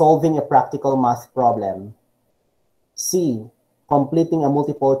 solving a practical math problem. C, completing a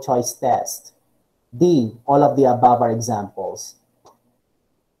multiple choice test. D, all of the above are examples.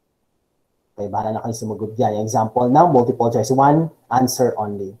 Okay, bahala na kayo sumagot dyan. Example now, multiple choice. 1 answer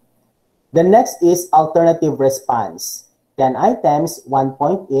only. The next is alternative response. 10 items, 1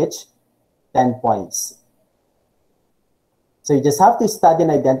 point each, 10 points. So you just have to study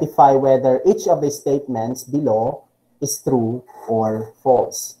and identify whether each of the statements below is true or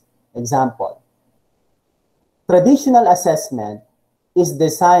false. Example. Traditional assessment is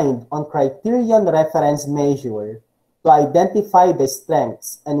designed on criterion reference measure to identify the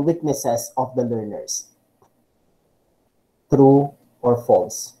strengths and weaknesses of the learners. True or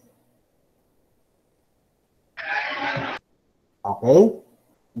false? Okay?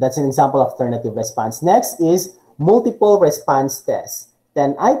 That's an example of alternative response. Next is multiple response test.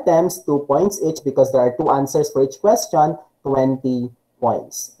 10 items, 2 points each because there are 2 answers for each question, 20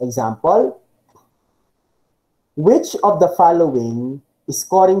 points. Example, which of the following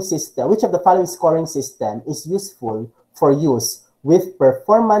scoring system is useful for use with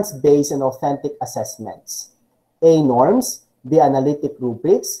performance-based and authentic assessments? A, norms, B, analytic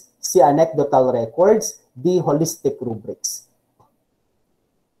rubrics, C, anecdotal records, D, holistic rubrics.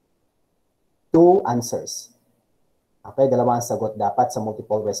 2 answers. Okay, dalawang sagot dapat sa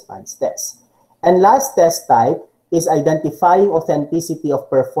multiple response test. And last test type is identifying authenticity of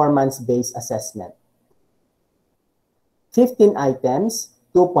performance-based assessment. 15 items,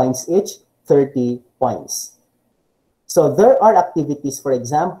 2 points each, 30 points. So there are activities, for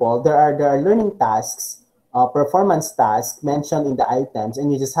example, there are learning tasks, performance tasks mentioned in the items, and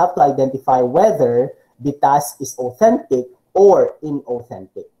you just have to identify whether the task is authentic or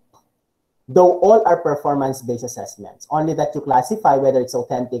inauthentic. Though all are performance-based assessments, only that you classify whether it's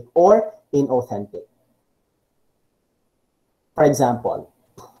authentic or inauthentic. For example,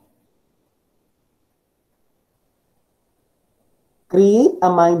 create a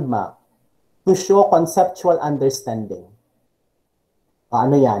mind map to show conceptual understanding.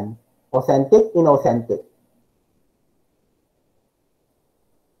 Ano yan? Authentic, inauthentic?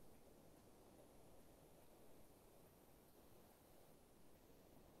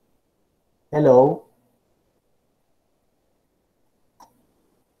 Hello?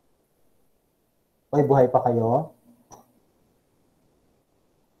 Oy, buhay pa kayo?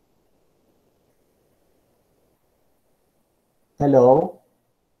 Hello?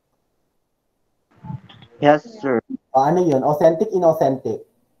 Yes, sir. Ano yun? Authentic, inauthentic?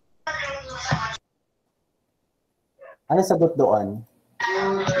 Ano sagot doon?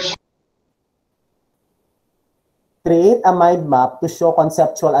 Create a mind map to show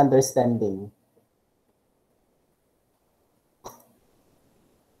conceptual understanding.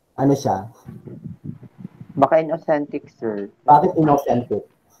 Ano siya? Baka inauthentic, sir. Bakit inauthentic?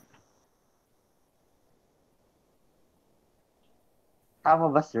 Tama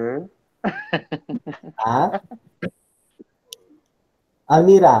ba, sir? Ha?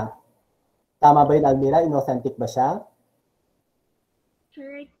 Almira, tama ba yun, Almira? Inauthentic ba siya?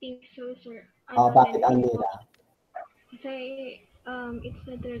 Sir, I think so, sir. Bakit, Almira? Kasi it's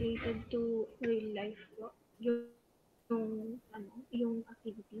not related to real life po. Yung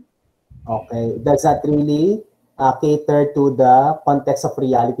activity. Okay. Does that really cater to the context of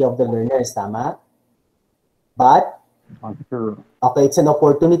reality of the learners, tama? But, Sure. okay, it's an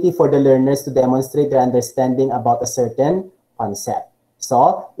opportunity for the learners to demonstrate their understanding about a certain concept.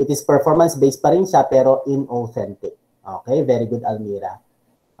 So, it is performance-based pa rin siya, pero inauthentic. Okay, very good, Almira.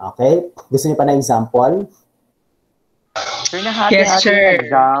 Okay, gusto niyo pa na example? Sir, nahati-hati Yes, sir. yung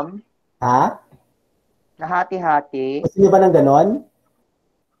exam. Ha? Nahati-hati. Gusto niyo ba ng ganon?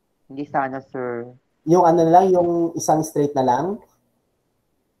 Hindi sana, sir. Yung ano na lang, yung isang straight na lang?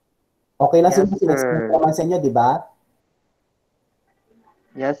 Okay lang, Yes, sino sir. naman sa inyo, di ba?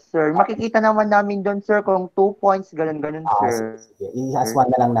 Yes, sir. Makikita naman namin doon, sir, kung 2 points, ganun-ganun, sir. Sige. I-has1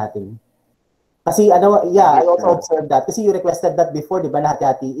 na lang natin. Kasi ano, yeah, I Yes, also sir. observed that. Kasi you requested that before, di ba,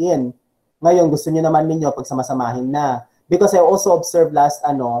 nahati-hatiin. Ngayon, gusto niyo naman ninyo pag samasamahin na. Because I also observed last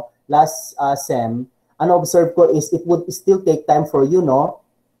sem, observe ko is it would still take time for you, no,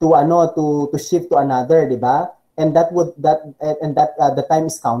 to shift to another, di ba? And the time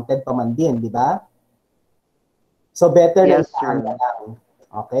is counted pa man din, di ba? So better Yes, na sir. na lang.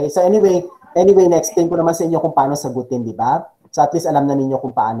 Okay? So anyway, na-explain ko naman sa inyo kung paano sagutin, di ba? So at least alam na ninyo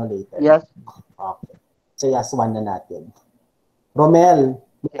kung paano later. Yes. Okay. So yes, one na natin. Romel,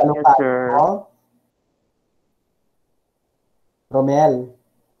 may tanong Yes, ka sir. ako? Romel.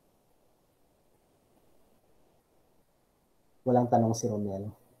 Walang tanong si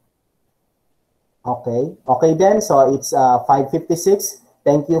Romel. Okay. Okay then. So it's 5:56.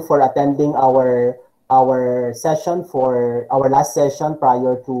 Thank you for attending our session for our last session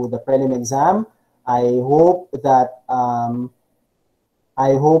prior to the prelim exam. I hope that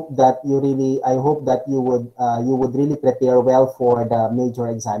you would really prepare well for the major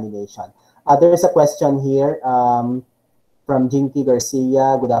examination. There is a question here from Jinky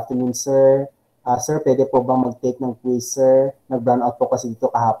Garcia. Good afternoon, sir. Sir, pwede po bang mag-take ng quiz, sir? Nag-brown out po kasi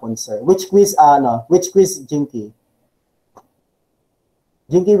dito kahapon, sir. Which quiz, which quiz, Jinky?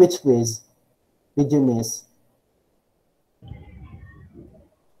 Jinky, which quiz did you miss?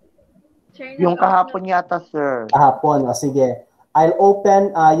 Sir, Yung kahapon yata, sir. Kahapon, o sige. I'll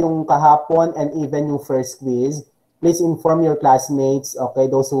open yung kahapon and even yung first quiz. Please inform your classmates, okay,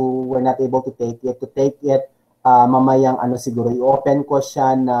 those who were not able to take it mamayang ano siguro, i-open ko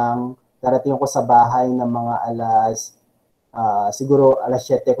siya ng, darating ko sa bahay ng mga alas, siguro alas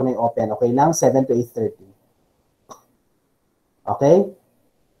 7 ko na i-open. Okay lang? 7 to 8:30. Okay?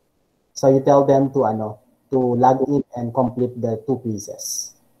 So you tell them to log in and complete the 2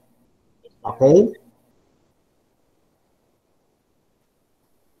 quizzes. Okay?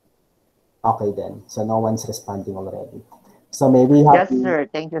 Okay then. So no one's responding already. So maybe Yes, sir.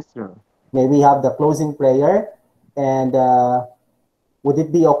 Thank you, sir. May we have the closing prayer, and would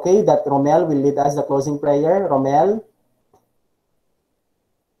it be okay that Romel will lead us the closing prayer? Romel?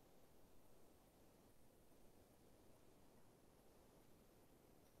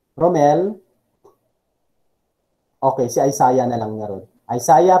 Romel? Okay, si Isaiah na lang nga ron.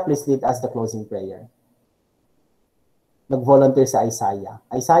 Isaiah, please lead us the closing prayer. Nag-volunteer si Isaiah.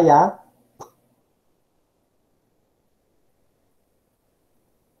 Isaiah?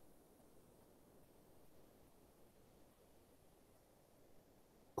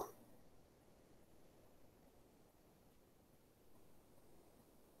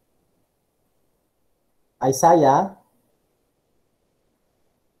 Isaiah?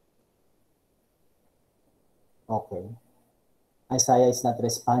 Okay. Isaiah is not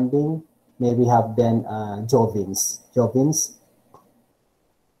responding. May we have then Jovins. Jovins?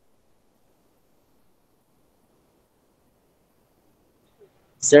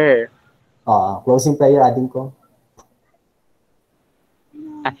 Sir, Closing prayer, adding ko.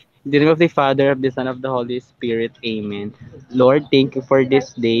 in the name of the Father, of the Son, of the Holy Spirit, Amen. Lord, thank you for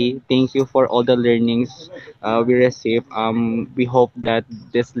this day. Thank you for all the learnings we receive. We hope that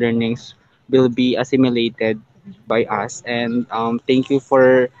these learnings will be assimilated by us. And thank you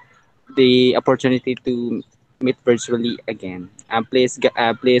for the opportunity to meet virtually again. Please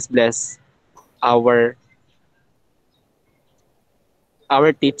bless our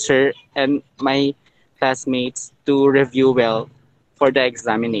our teacher and my classmates to review well for the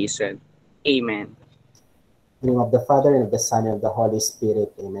examination. Amen. In the name of the Father, and of the Son, and of the Holy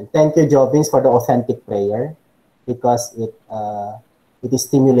Spirit. Amen. Thank you, Jovins, for the authentic prayer, because it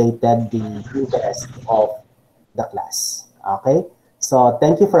stimulated the interest of the class. Okay? So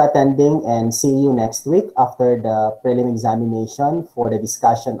thank you for attending, and see you next week after the prelim examination for the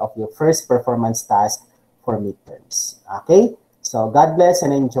discussion of your first performance task for midterms. Okay? So God bless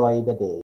and enjoy the day.